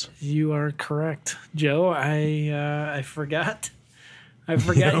Supertones. You are correct, Joe. I forgot.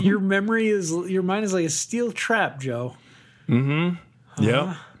 Your mind is like a steel trap, Joe. Mm-hmm.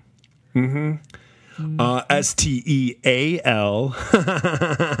 Yep. Mm-hmm. STEAL.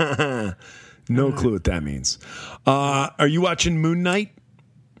 No clue what that means. Are you watching Moon Knight?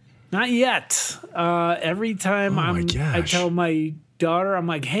 Not yet. Every time I tell my daughter, I'm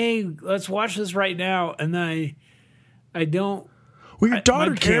like, "Hey, let's watch this right now," and then I don't. Well, your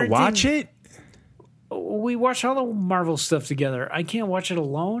daughter can't watch it. We watch all the Marvel stuff together. I can't watch it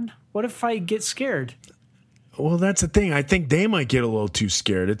alone. What if I get scared? Well, that's the thing. I think they might get a little too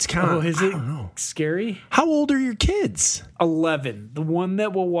scared. It's kind of. Is it scary? How old are your kids? 11. The one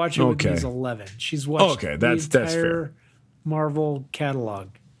that will watch it with me is 11. She's watched that's entire fair. Marvel catalog.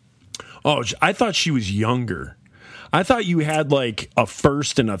 Oh, I thought she was younger. I thought you had like a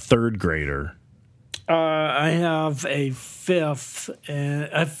first and a third grader. I have a fifth.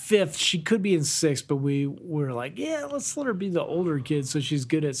 She could be in sixth, but we were like, yeah, let's let her be the older kid so she's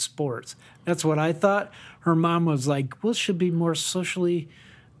good at sports. That's what I thought. Her mom was like, well, she'll be more socially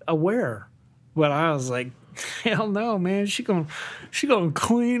aware. But I was like, hell no, man. She gonna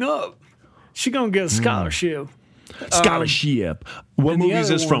clean up. She gonna get a scholarship. Scholarship. What movie is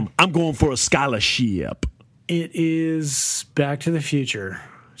this from? I'm going for a scholarship. It is Back to the Future,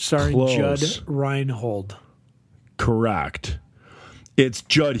 starring Judd Reinhold. Correct. It's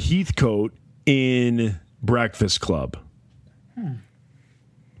Judd Heathcote in Breakfast Club.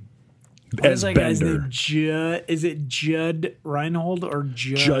 As that guy's name? Is it Judd Reinhold or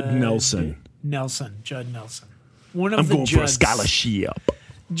Judd Nelson? Judd Nelson. One of I'm the going Judds. for a scholarship.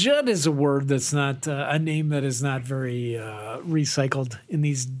 Judd is a word that's not a name that is not very recycled in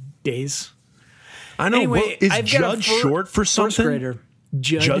these days. I know. Anyway, is Judd short for something? First grader.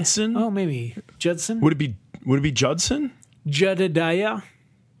 Judson? Oh, maybe Judson. Would it be Judson? Juddediah.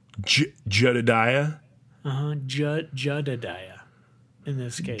 Juddediah. Juddediah. In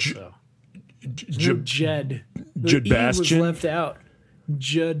this case, though. Jud. The E was left out.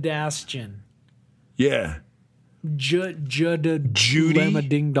 Judastian. Yeah. Judy. Judy.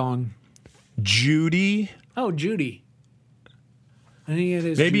 Ding dong. Judy. Oh, Judy. I think it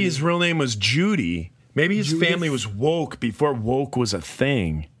is. Maybe Judy. his real name was Judy. Maybe his family was woke before woke was a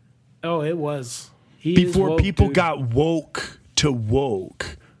thing. Oh, it was. Before people got woke to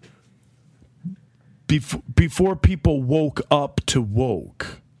woke. Before people woke up to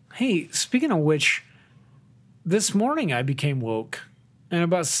woke. Hey, speaking of which, this morning I became woke at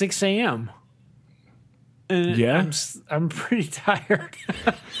about 6 a.m. And yeah, I'm pretty tired.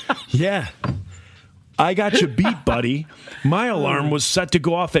 Yeah. I got you beat, buddy. My alarm was set to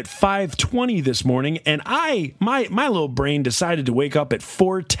go off at 5:20 this morning, and my little brain decided to wake up at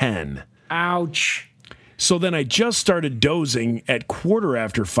 4:10. Ouch. So then I just started dozing at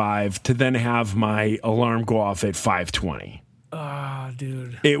 5:15 to then have my alarm go off at 5:20. Oh,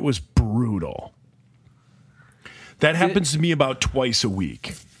 dude. It was brutal. That happens to me about twice a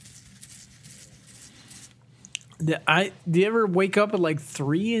week. Do you ever wake up at like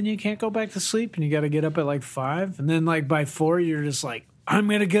 3 and you can't go back to sleep and you got to get up at like 5? And then like by 4, you're just like, I'm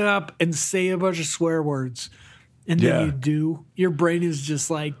going to get up and say a bunch of swear words. And then you do. Your brain is just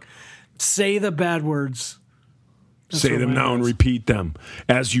like, say the bad words. That's say them now and repeat them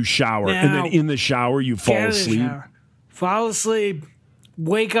as you shower. Now, and then in the shower, you fall asleep. Fall asleep.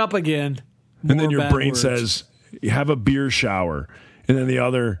 Wake up again. And then your brain words. says, have a beer shower. And then the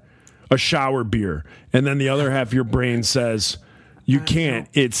other, a shower beer. And then the other half of your brain says, you can't.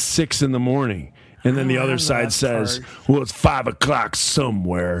 It's 6 a.m. And then the other side says, well, it's 5 o'clock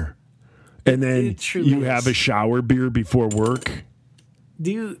somewhere. And then you have a shower beer before work.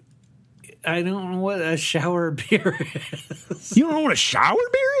 I don't know what a shower beer is. You don't know what a shower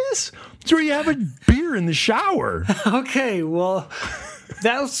beer is? It's where you have a beer in the shower. Okay, well,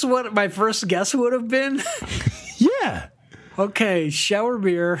 that's what my first guess would have been. Yeah. Okay, shower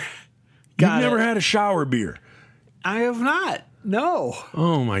beer. You've never had a shower beer. I have not. No.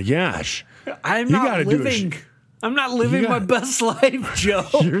 Oh my gosh. I'm not living my best life, Joe.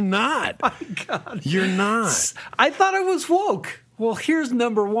 You're not. Oh my God. You're not. I thought I was woke. Well, here's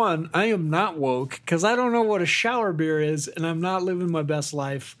number one. I am not woke because I don't know what a shower beer is, and I'm not living my best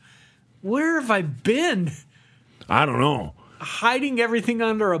life. Where have I been? I don't know. Hiding everything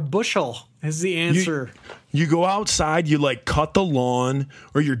under a bushel is the answer. You go outside, you like cut the lawn,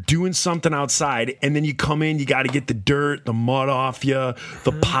 or you're doing something outside, and then you come in, you got to get the dirt, the mud off you,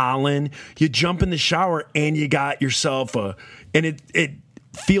 the pollen. You jump in the shower, and you got yourself and it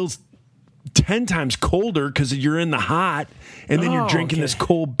feels 10 times colder because you're in the hot, and then you're drinking this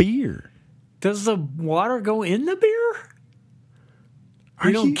cold beer. Does the water go in the beer?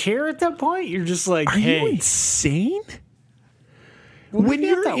 You don't care at that point? You're just like, are you insane? When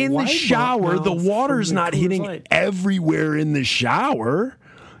you're in the shower, the water's not hitting everywhere in the shower.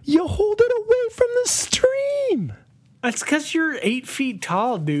 You hold it away from the stream. That's because you're 8 feet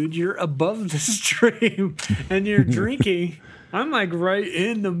tall, dude. You're above the stream, and you're drinking. I'm like right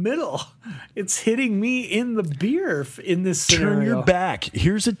in the middle. It's hitting me in the beer in this scenario. Turn your back.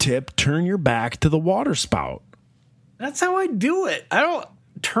 Here's a tip. Turn your back to the water spout. That's how I do it. I don't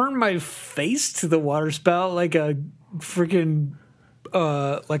turn my face to the water spout like a freaking...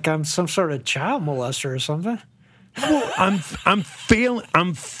 like I'm some sort of child molester or something. Well, I'm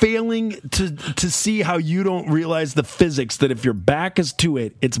failing to see how you don't realize the physics that if your back is to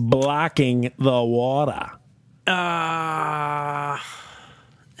it, it's blocking the water.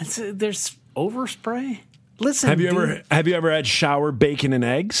 There's overspray. Listen, have you ever had shower bacon and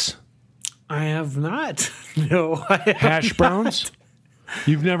eggs? I have not. No, I have hash browns.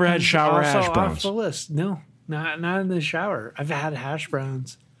 You've never had shower hash browns? Off the list. No. Not in the shower. I've had hash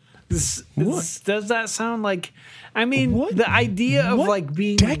browns. Does that sound like? I mean, the idea of like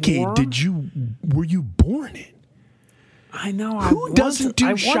being decade warm? were you born in? I know. Who doesn't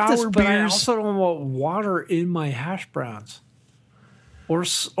do shower beers? But I beers? also don't want water in my hash browns,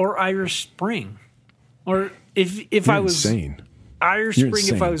 or Irish Spring, or if I was insane. Irish You're Spring,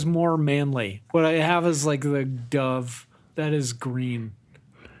 insane. if I was more manly. What I have is like the Dove that is green.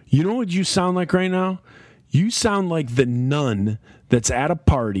 You know what you sound like right now? You sound like the nun that's at a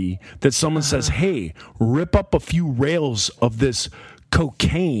party that someone says, hey, rip up a few rails of this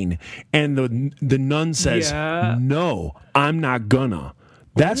cocaine. And the nun says, no, I'm not gonna.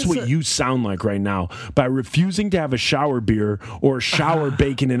 That's what you sound like right now by refusing to have a shower beer or shower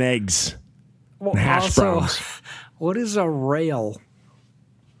bacon and eggs and hash browns. What is a rail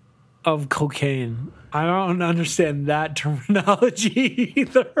of cocaine? I don't understand that terminology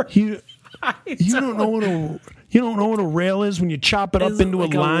either. You don't know what a rail is when you chop it up into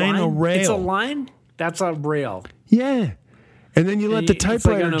like a line. A rail. It's a line. That's a rail. Yeah, and then you let the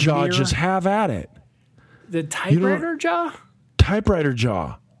typewriter like jaw just have at it. The typewriter jaw. Typewriter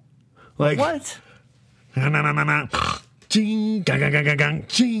jaw. Like what? Ching,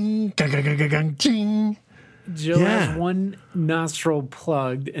 ching, ching. Joe has one nostril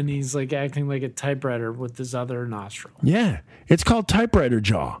plugged, and he's like acting like a typewriter with his other nostril. Yeah, it's called typewriter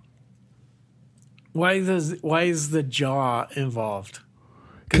jaw. Why is the jaw involved?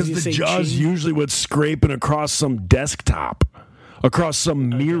 Because the jaw is usually what's scraping across some desktop, across some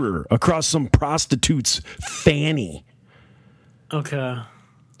mirror, across some prostitute's fanny. Okay.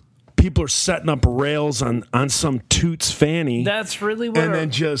 People are setting up rails on some toot's fanny. That's really what. And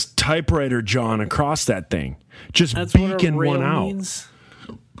then just typewriter jawing across that thing. Just that's beaking what a rail one out. Means?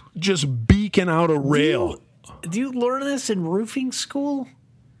 Just beaking out a rail. Do you learn this in roofing school?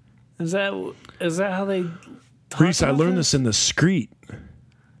 Is that how they talk Reese, I about learned this in the street.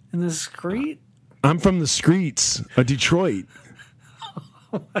 In the street? I'm from the streets of Detroit.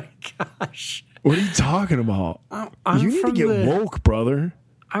 Oh my gosh. What are you talking about? You need to get woke, brother.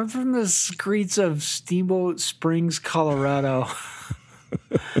 I'm from the streets of Steamboat Springs, Colorado.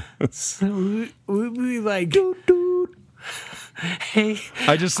 So we'd be like, dude. Hey.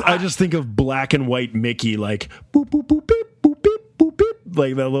 I just think of black and white Mickey, like boop boop boop beep boop beep boop beep,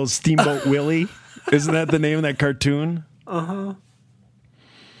 like that little Steamboat Willie. Isn't that the name of that cartoon? Uh-huh.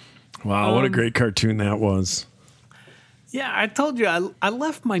 Wow, what a great cartoon that was. Yeah, I told you I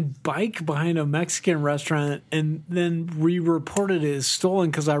left my bike behind a Mexican restaurant, and then we reported it as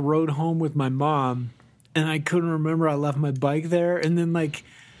stolen because I rode home with my mom, and I couldn't remember I left my bike there. And then like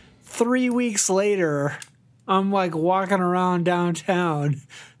 3 weeks later, I'm like walking around downtown,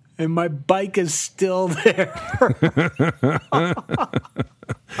 and my bike is still there.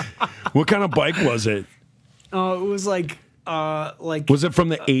 What kind of bike was it? Oh, it was like. Was it from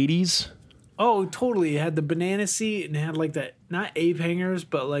the 80s? Oh, totally. It had the banana seat and it had like the not ape hangers,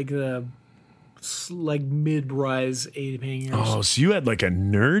 but like the mid-rise ape hangers. Oh, so you had like a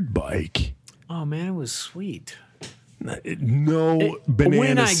nerd bike. Oh man, it was sweet.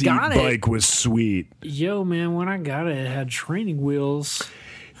 Banana seat bike was sweet. Yo, man, when I got it, it had training wheels.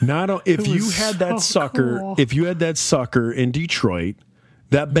 If you had that sucker in Detroit,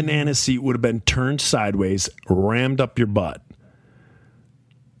 that banana seat would have been turned sideways, rammed up your butt.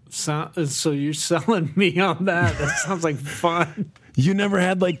 So you're selling me on that. That sounds like fun. You never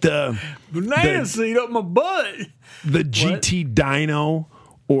had like the Banana seat up my butt. the GT Dyno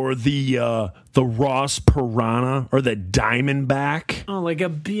or the Ross Piranha or the Diamondback? Oh, like a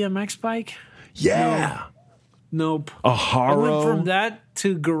BMX bike? Yeah. Nope. A I Haro. went from that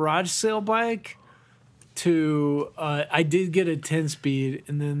to garage sale bike to I did get a 10-speed,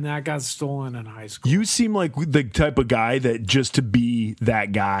 and then that got stolen in high school. You seem like the type of guy that just to be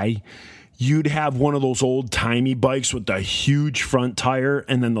that guy, you'd have one of those old timey bikes with the huge front tire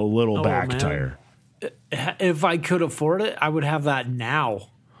and then the little back man. tire. If I could afford it, I would have that now.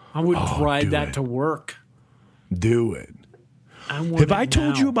 I would ride do that it. to work. Do it. Have I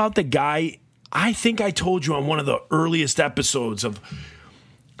told you about the guy? I think I told you on one of the earliest episodes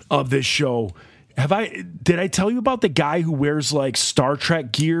of this show. Did I tell you about the guy who wears like Star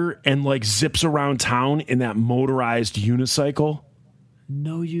Trek gear and like zips around town in that motorized unicycle?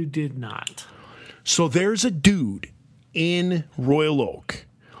 No, you did not. So there's a dude in Royal Oak.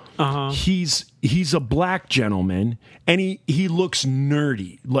 Uh-huh. He's a black gentleman and he looks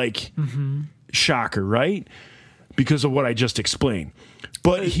nerdy, like shocker, right? Because of what I just explained.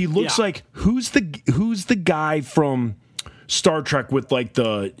 But he looks like who's the guy from Star Trek with like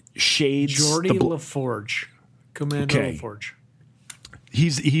the shades? Geordie LaForge. Commander LaForge.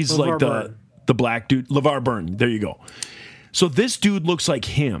 He's LeVar like Burton. the black dude. LeVar Burton. There you go. So this dude looks like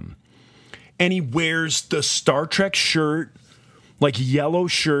him. And he wears the Star Trek shirt, like yellow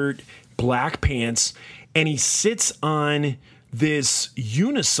shirt, black pants, and he sits on this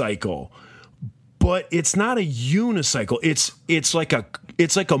unicycle. But it's not a unicycle. It's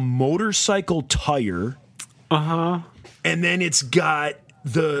like a motorcycle tire. Uh-huh. And then it's got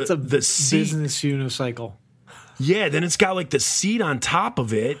the seat. Business unicycle. Yeah, then it's got like the seat on top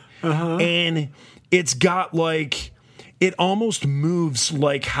of it. And it's got like it almost moves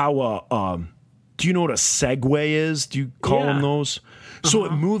like how do you know what a Segway is? Do you call them those? So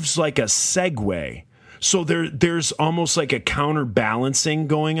it moves like a Segway. So there's almost like a counterbalancing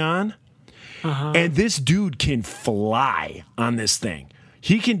going on. And this dude can fly on this thing.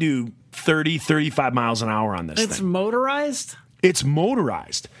 He can do 30, 35 miles an hour on this thing. It's motorized? It's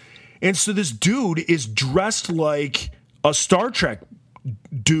motorized. And so this dude is dressed like a Star Trek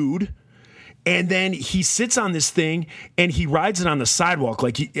dude. And then he sits on this thing and he rides it on the sidewalk.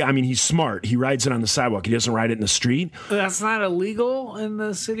 Like, he's smart. He rides it on the sidewalk. He doesn't ride it in the street. That's not illegal in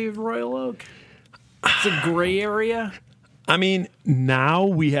the city of Royal Oak? It's a gray area? I mean, now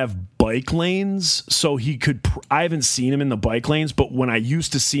we have bike lanes, so he could. I haven't seen him in the bike lanes, but when I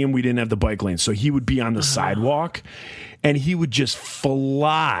used to see him, we didn't have the bike lanes, so he would be on the sidewalk, and he would just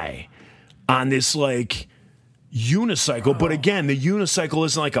fly on this like unicycle. But again, the unicycle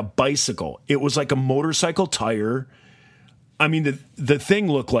isn't like a bicycle; it was like a motorcycle tire. I mean, the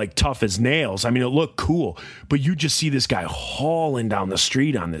thing looked like tough as nails. I mean, it looked cool, but you just see this guy hauling down the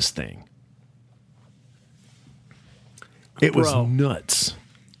street on this thing. It was nuts.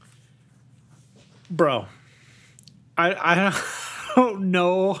 Bro, I don't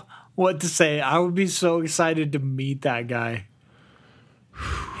know what to say. I would be so excited to meet that guy.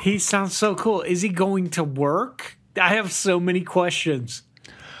 He sounds so cool. Is he going to work? I have so many questions.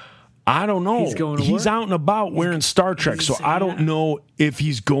 I don't know. He's going to He's work? out and about wearing Star Trek, so I don't know if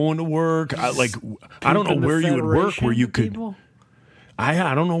he's going to work. I don't know where you would work where you could.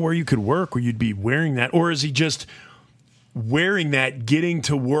 I don't know where you could work where you'd be wearing that, or is he just wearing that, getting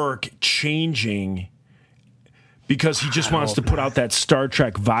to work, changing because he just wants to put out that Star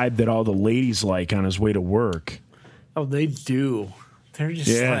Trek vibe that all the ladies like on his way to work? Oh, they do. They're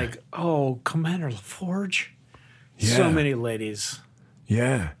just like, oh, Commander LaForge. Yeah. So many ladies.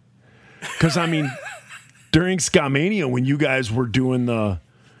 Yeah. Because, I mean, during Scamania, when you guys were doing the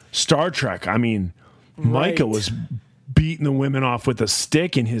Star Trek, I mean, Micah was beating the women off with a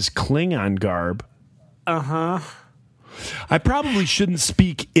stick in his Klingon garb. Uh-huh. I probably shouldn't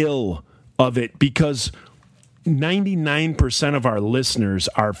speak ill of it because 99% of our listeners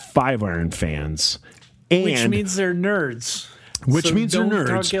are Five Iron fans. Which means they're nerds. Which means they're nerds.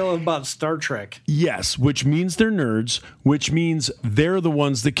 Don't talk ill about Star Trek. Yes, which means they're nerds, which means they're the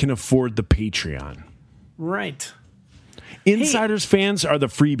ones that can afford the Patreon. Right. Insiders fans are the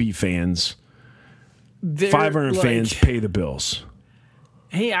freebie fans. Five Iron fans pay the bills.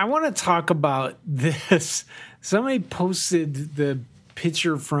 Hey, I want to talk about this. Somebody posted the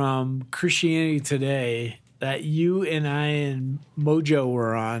picture from Christianity Today that you and I and Mojo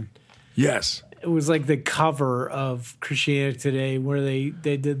were on. Yes. It was like the cover of Christianity Today where they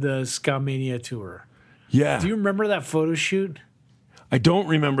did the Scamania tour. Yeah. Do you remember that photo shoot? I don't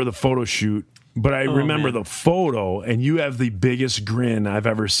remember the photo shoot. But I remember man. the photo, and you have the biggest grin I've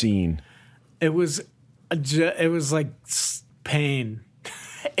ever seen. It was like pain.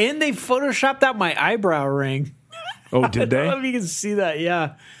 And they photoshopped out my eyebrow ring. Oh, did I they? don't know if you can see that.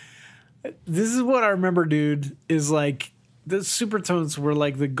 Yeah. This is what I remember, dude, is like the Supertones were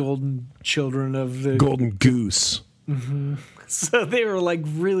like the golden children of the Golden Goose. So they were like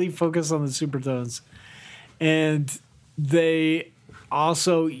really focused on the Supertones. And they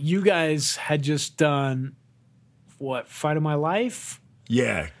also, you guys had just done what, Fight of My Life?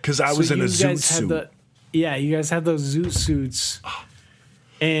 Yeah, because I was in a zoot suit. You guys had those zoot suits.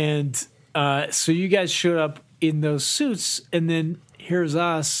 And so you guys showed up in those suits, and then here's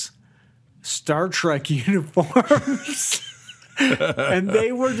us, Star Trek uniforms. And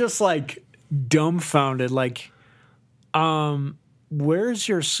they were just like dumbfounded, like, where's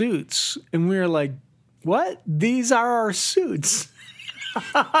your suits? And we were like, what? These are our suits.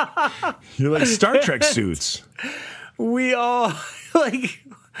 You're like Star Trek suits. We all like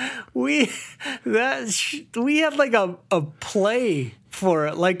we had like a play for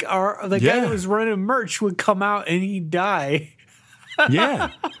it. Like the guy that was running merch would come out and he'd die.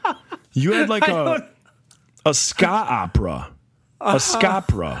 Yeah. You had like a ska opera. A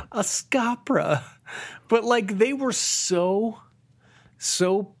scopera. A scopera. But like they were so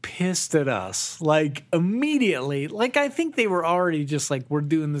pissed at us. Like immediately. Like I think they were already just like, we're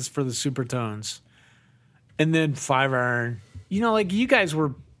doing this for the Supertones. And then 5 Iron. You know, like you guys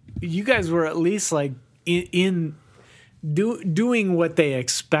were at least like doing what they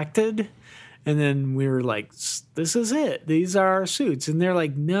expected. And then we were like, this is it. These are our suits. And they're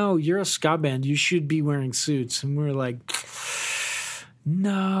like, no, you're a ska band. You should be wearing suits. And we were like,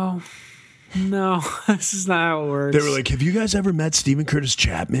 no, this is not how it works. They were like, have you guys ever met Stephen Curtis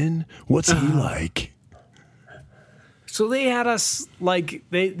Chapman? What's he like? So they had us, like,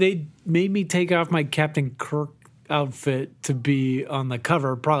 they made me take off my Captain Kirk outfit to be on the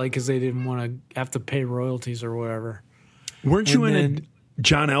cover, probably because they didn't want to have to pay royalties or whatever. Weren't you in a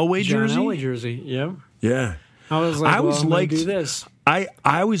John Elway jersey? John Elway jersey, yeah. Yeah. I was like, I'm gonna do this. I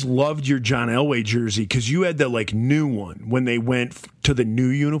always loved your John Elway jersey because you had the like new one when they went to the new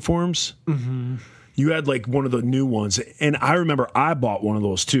uniforms. Mm-hmm. You had like one of the new ones, and I remember I bought one of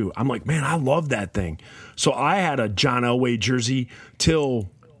those too. I'm like, man, I love that thing. So I had a John Elway jersey till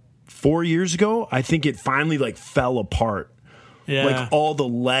 4 years ago. I think it finally like fell apart. Yeah. Like all the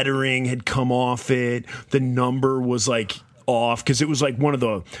lettering had come off it. The number was like off because it was like one of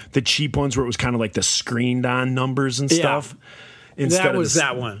the cheap ones where it was kind of like the screened on numbers and stuff. That was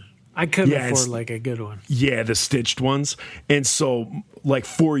that one. I couldn't afford like a good one. Yeah, the stitched ones. And so like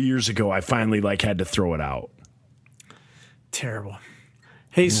 4 years ago, I finally like had to throw it out. Terrible.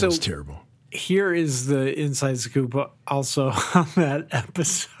 Hey, so it's terrible. Here is the inside scoop also on that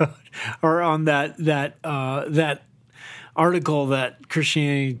episode or on that article that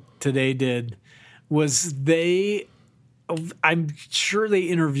Christianity Today did was I'm sure they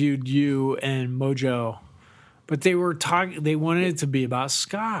interviewed you and Mojo, but they wanted it to be about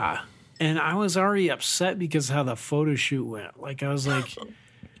ska. And I was already upset because how the photo shoot went. Like, I was like,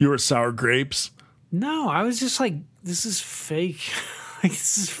 you were sour grapes? No, I was just like, this is fake. Like,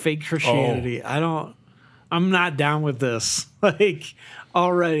 this is fake Christianity. I'm not down with this. Like,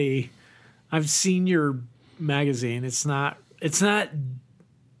 already, I've seen your magazine. It's not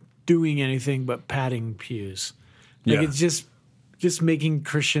doing anything but padding pews. Like, it's just making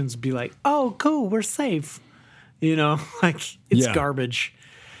Christians be like, oh, cool, we're safe. You know, like, it's garbage.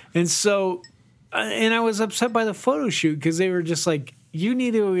 And so, and I was upset by the photo shoot because they were just like, you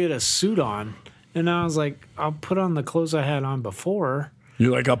need to get a suit on. And I was like, I'll put on the clothes I had on before.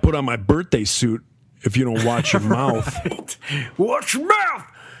 You're like, I'll put on my birthday suit if you don't watch your mouth. Watch your mouth!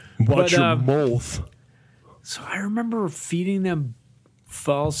 Watch your mouth. So I remember feeding them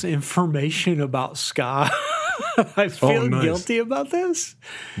false information about ska. I feel guilty about this.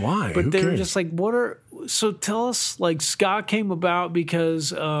 Why? But they were just like, so tell us, like, ska came about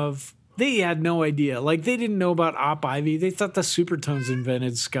because of, they had no idea. Like, they didn't know about Op Ivy. They thought the Supertones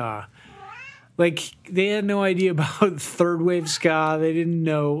invented ska. Like, they had no idea about third wave ska. They didn't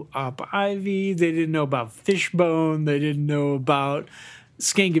know Op Ivy. They didn't know about Fishbone. They didn't know about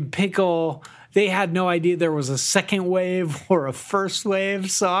Skank and Pickle. They had no idea there was a second wave or a first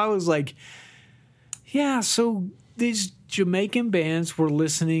wave. So I was like, yeah, so these Jamaican bands were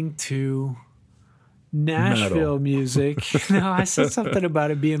listening to Nashville music. No, I said something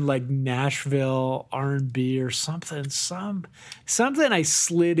about it being like Nashville R&B or something. Something I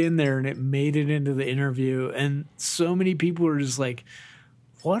slid in there and it made it into the interview. And so many people were just like,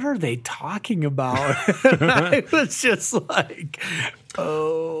 what are they talking about? I was just like,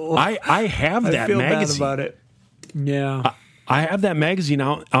 Oh, I have that I feel magazine. bad about it. Yeah, I have that magazine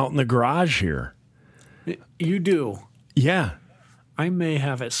out in the garage here. you do. Yeah. I may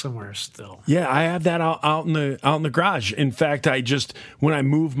have it somewhere still. Yeah, I have that out in the garage. In fact, when I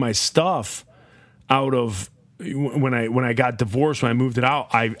moved my stuff out of when I got divorced, when I moved it out,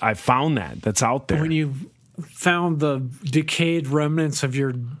 I found that's out there. When you found the decayed remnants of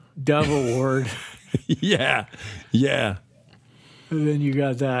your devil ward, yeah. and then you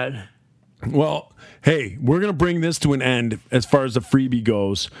got that. Well, hey, we're gonna bring this to an end as far as the freebie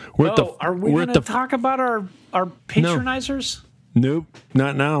goes. Are we going to talk about our patronizers? Nope,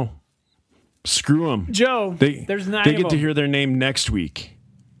 not now. Screw them, Joe. There's 9 They of get to them. hear their name next week.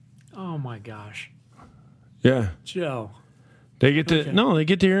 Oh my gosh, Yeah, Joe. they get to they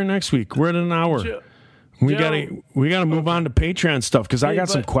get to hear it next week. We're at an hour. Joe. We Joe. gotta move on to Patreon stuff because I got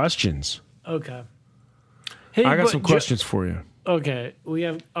some questions. Okay. Hey, I got but some questions for you. Okay, we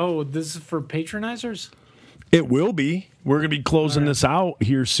have. Oh, this is for patronizers. It will be. We're gonna be closing this out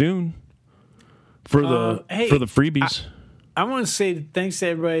here soon for the freebies. I want to say thanks to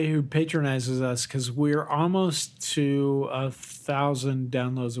everybody who patronizes us because we're almost to 1,000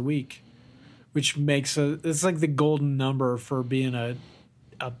 downloads a week, which makes it's like the golden number for being a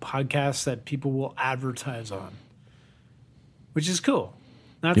podcast that people will advertise on, which is cool.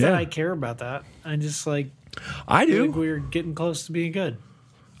 Not that I care about that. I just I feel do. like we're getting close to being good.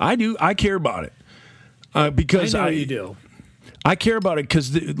 I do. I care about it because I know you do. I care about it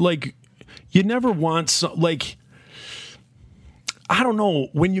because you never want I don't know,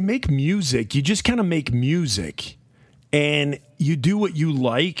 when you make music, you just kind of make music and you do what you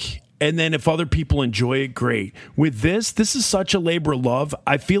like. And then if other people enjoy it, great. With this is such a labor of love.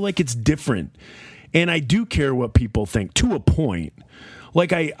 I feel like it's different. And I do care what people think to a point.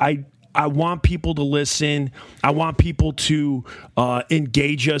 Like I want people to listen. I want people to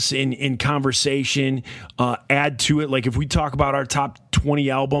engage us in conversation, add to it. Like if we talk about our top 20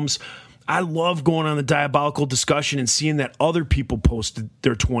 albums, I love going on the diabolical discussion and seeing that other people posted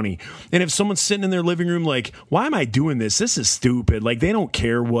their 20. And if someone's sitting in their living room like, why am I doing this? This is stupid. Like they don't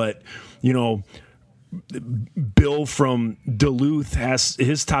care what, Bill from Duluth has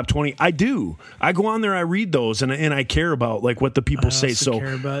his top 20. I do. I go on there, I read those, and I care about like what the people say. So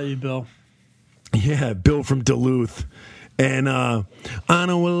care about you, Bill. Yeah, Bill from Duluth. And I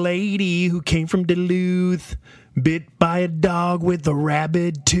know a lady who came from Duluth, bit by a dog with a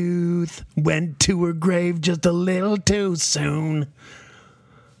rabid tooth, went to her grave just a little too soon.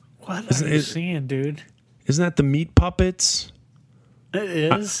 What are you seeing, dude? Isn't that the Meat Puppets? It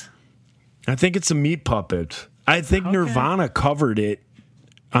is. I think it's a Meat Puppet. I think Nirvana covered it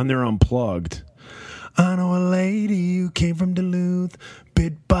on their Unplugged. I know a lady who came from Duluth,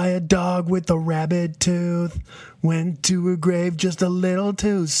 bit by a dog with a rabid tooth, went to her grave just a little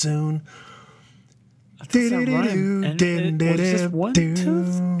too soon. Was just one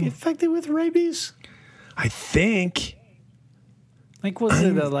tooth infected with rabies? I think. Like, was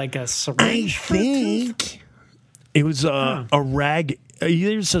it a syringe? I think it was a rag.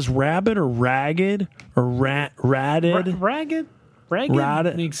 Either it says rabbit or ragged or ratted. Ragged?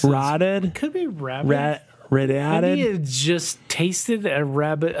 Makes sense. Rotted. Could be rabbit. Maybe it just tasted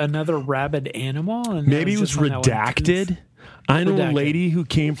another rabid animal. And maybe it was redacted. I know a lady who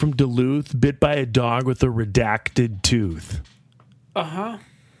came from Duluth, bit by a dog with a redacted tooth. Uh-huh.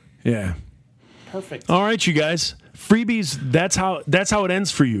 Yeah. Perfect. All right, you guys. Freebies, that's how it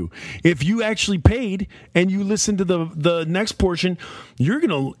ends for you. If you actually paid and you listen to the next portion, you're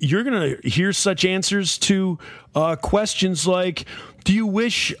gonna hear such answers to questions like, do you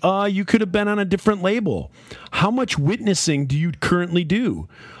wish you could have been on a different label? How much witnessing do you currently do?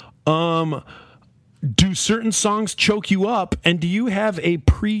 Do certain songs choke you up? And do you have a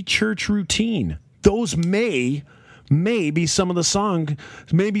pre-church routine? Those may be some of the songs,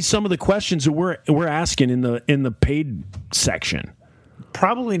 maybe some of the questions that we're asking in the paid section.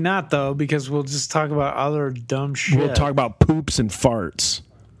 Probably not, though, because we'll just talk about other dumb shit. We'll talk about poops and farts.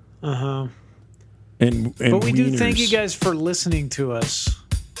 Uh-huh. And but we do wieners. thank you guys for listening to us.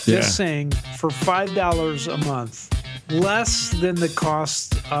 Just saying, for $5 a month, less than the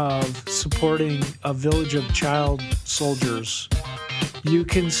cost of supporting a village of child soldiers, you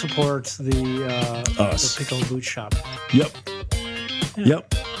can support the Pickle and Boot Shop. Yep.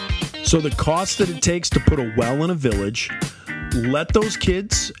 So the cost that it takes to put a well in a village, let those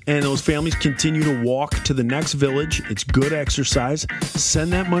kids and those families continue to walk to the next village. It's good exercise.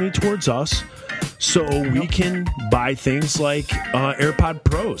 Send that money towards us so we can buy things like AirPod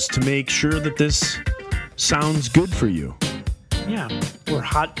Pros to make sure that this sounds good for you. Yeah, we're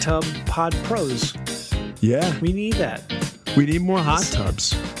Hot Tub Pod Pros. Yeah. We need that. We need more hot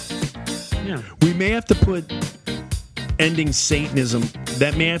tubs. Yeah. We may have to put ending Satanism.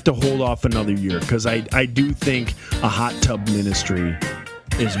 That may have to hold off another year because I do think a hot tub ministry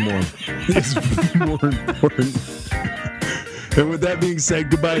is more important. And with that being said,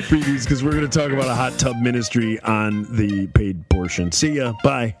 goodbye, freebies, because we're going to talk about a hot tub ministry on the paid portion. See ya.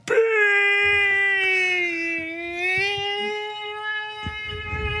 Bye.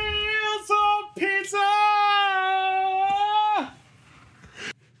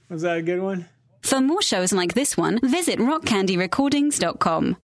 Was that a good one? For more shows like this one, visit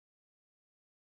rockcandyrecordings.com.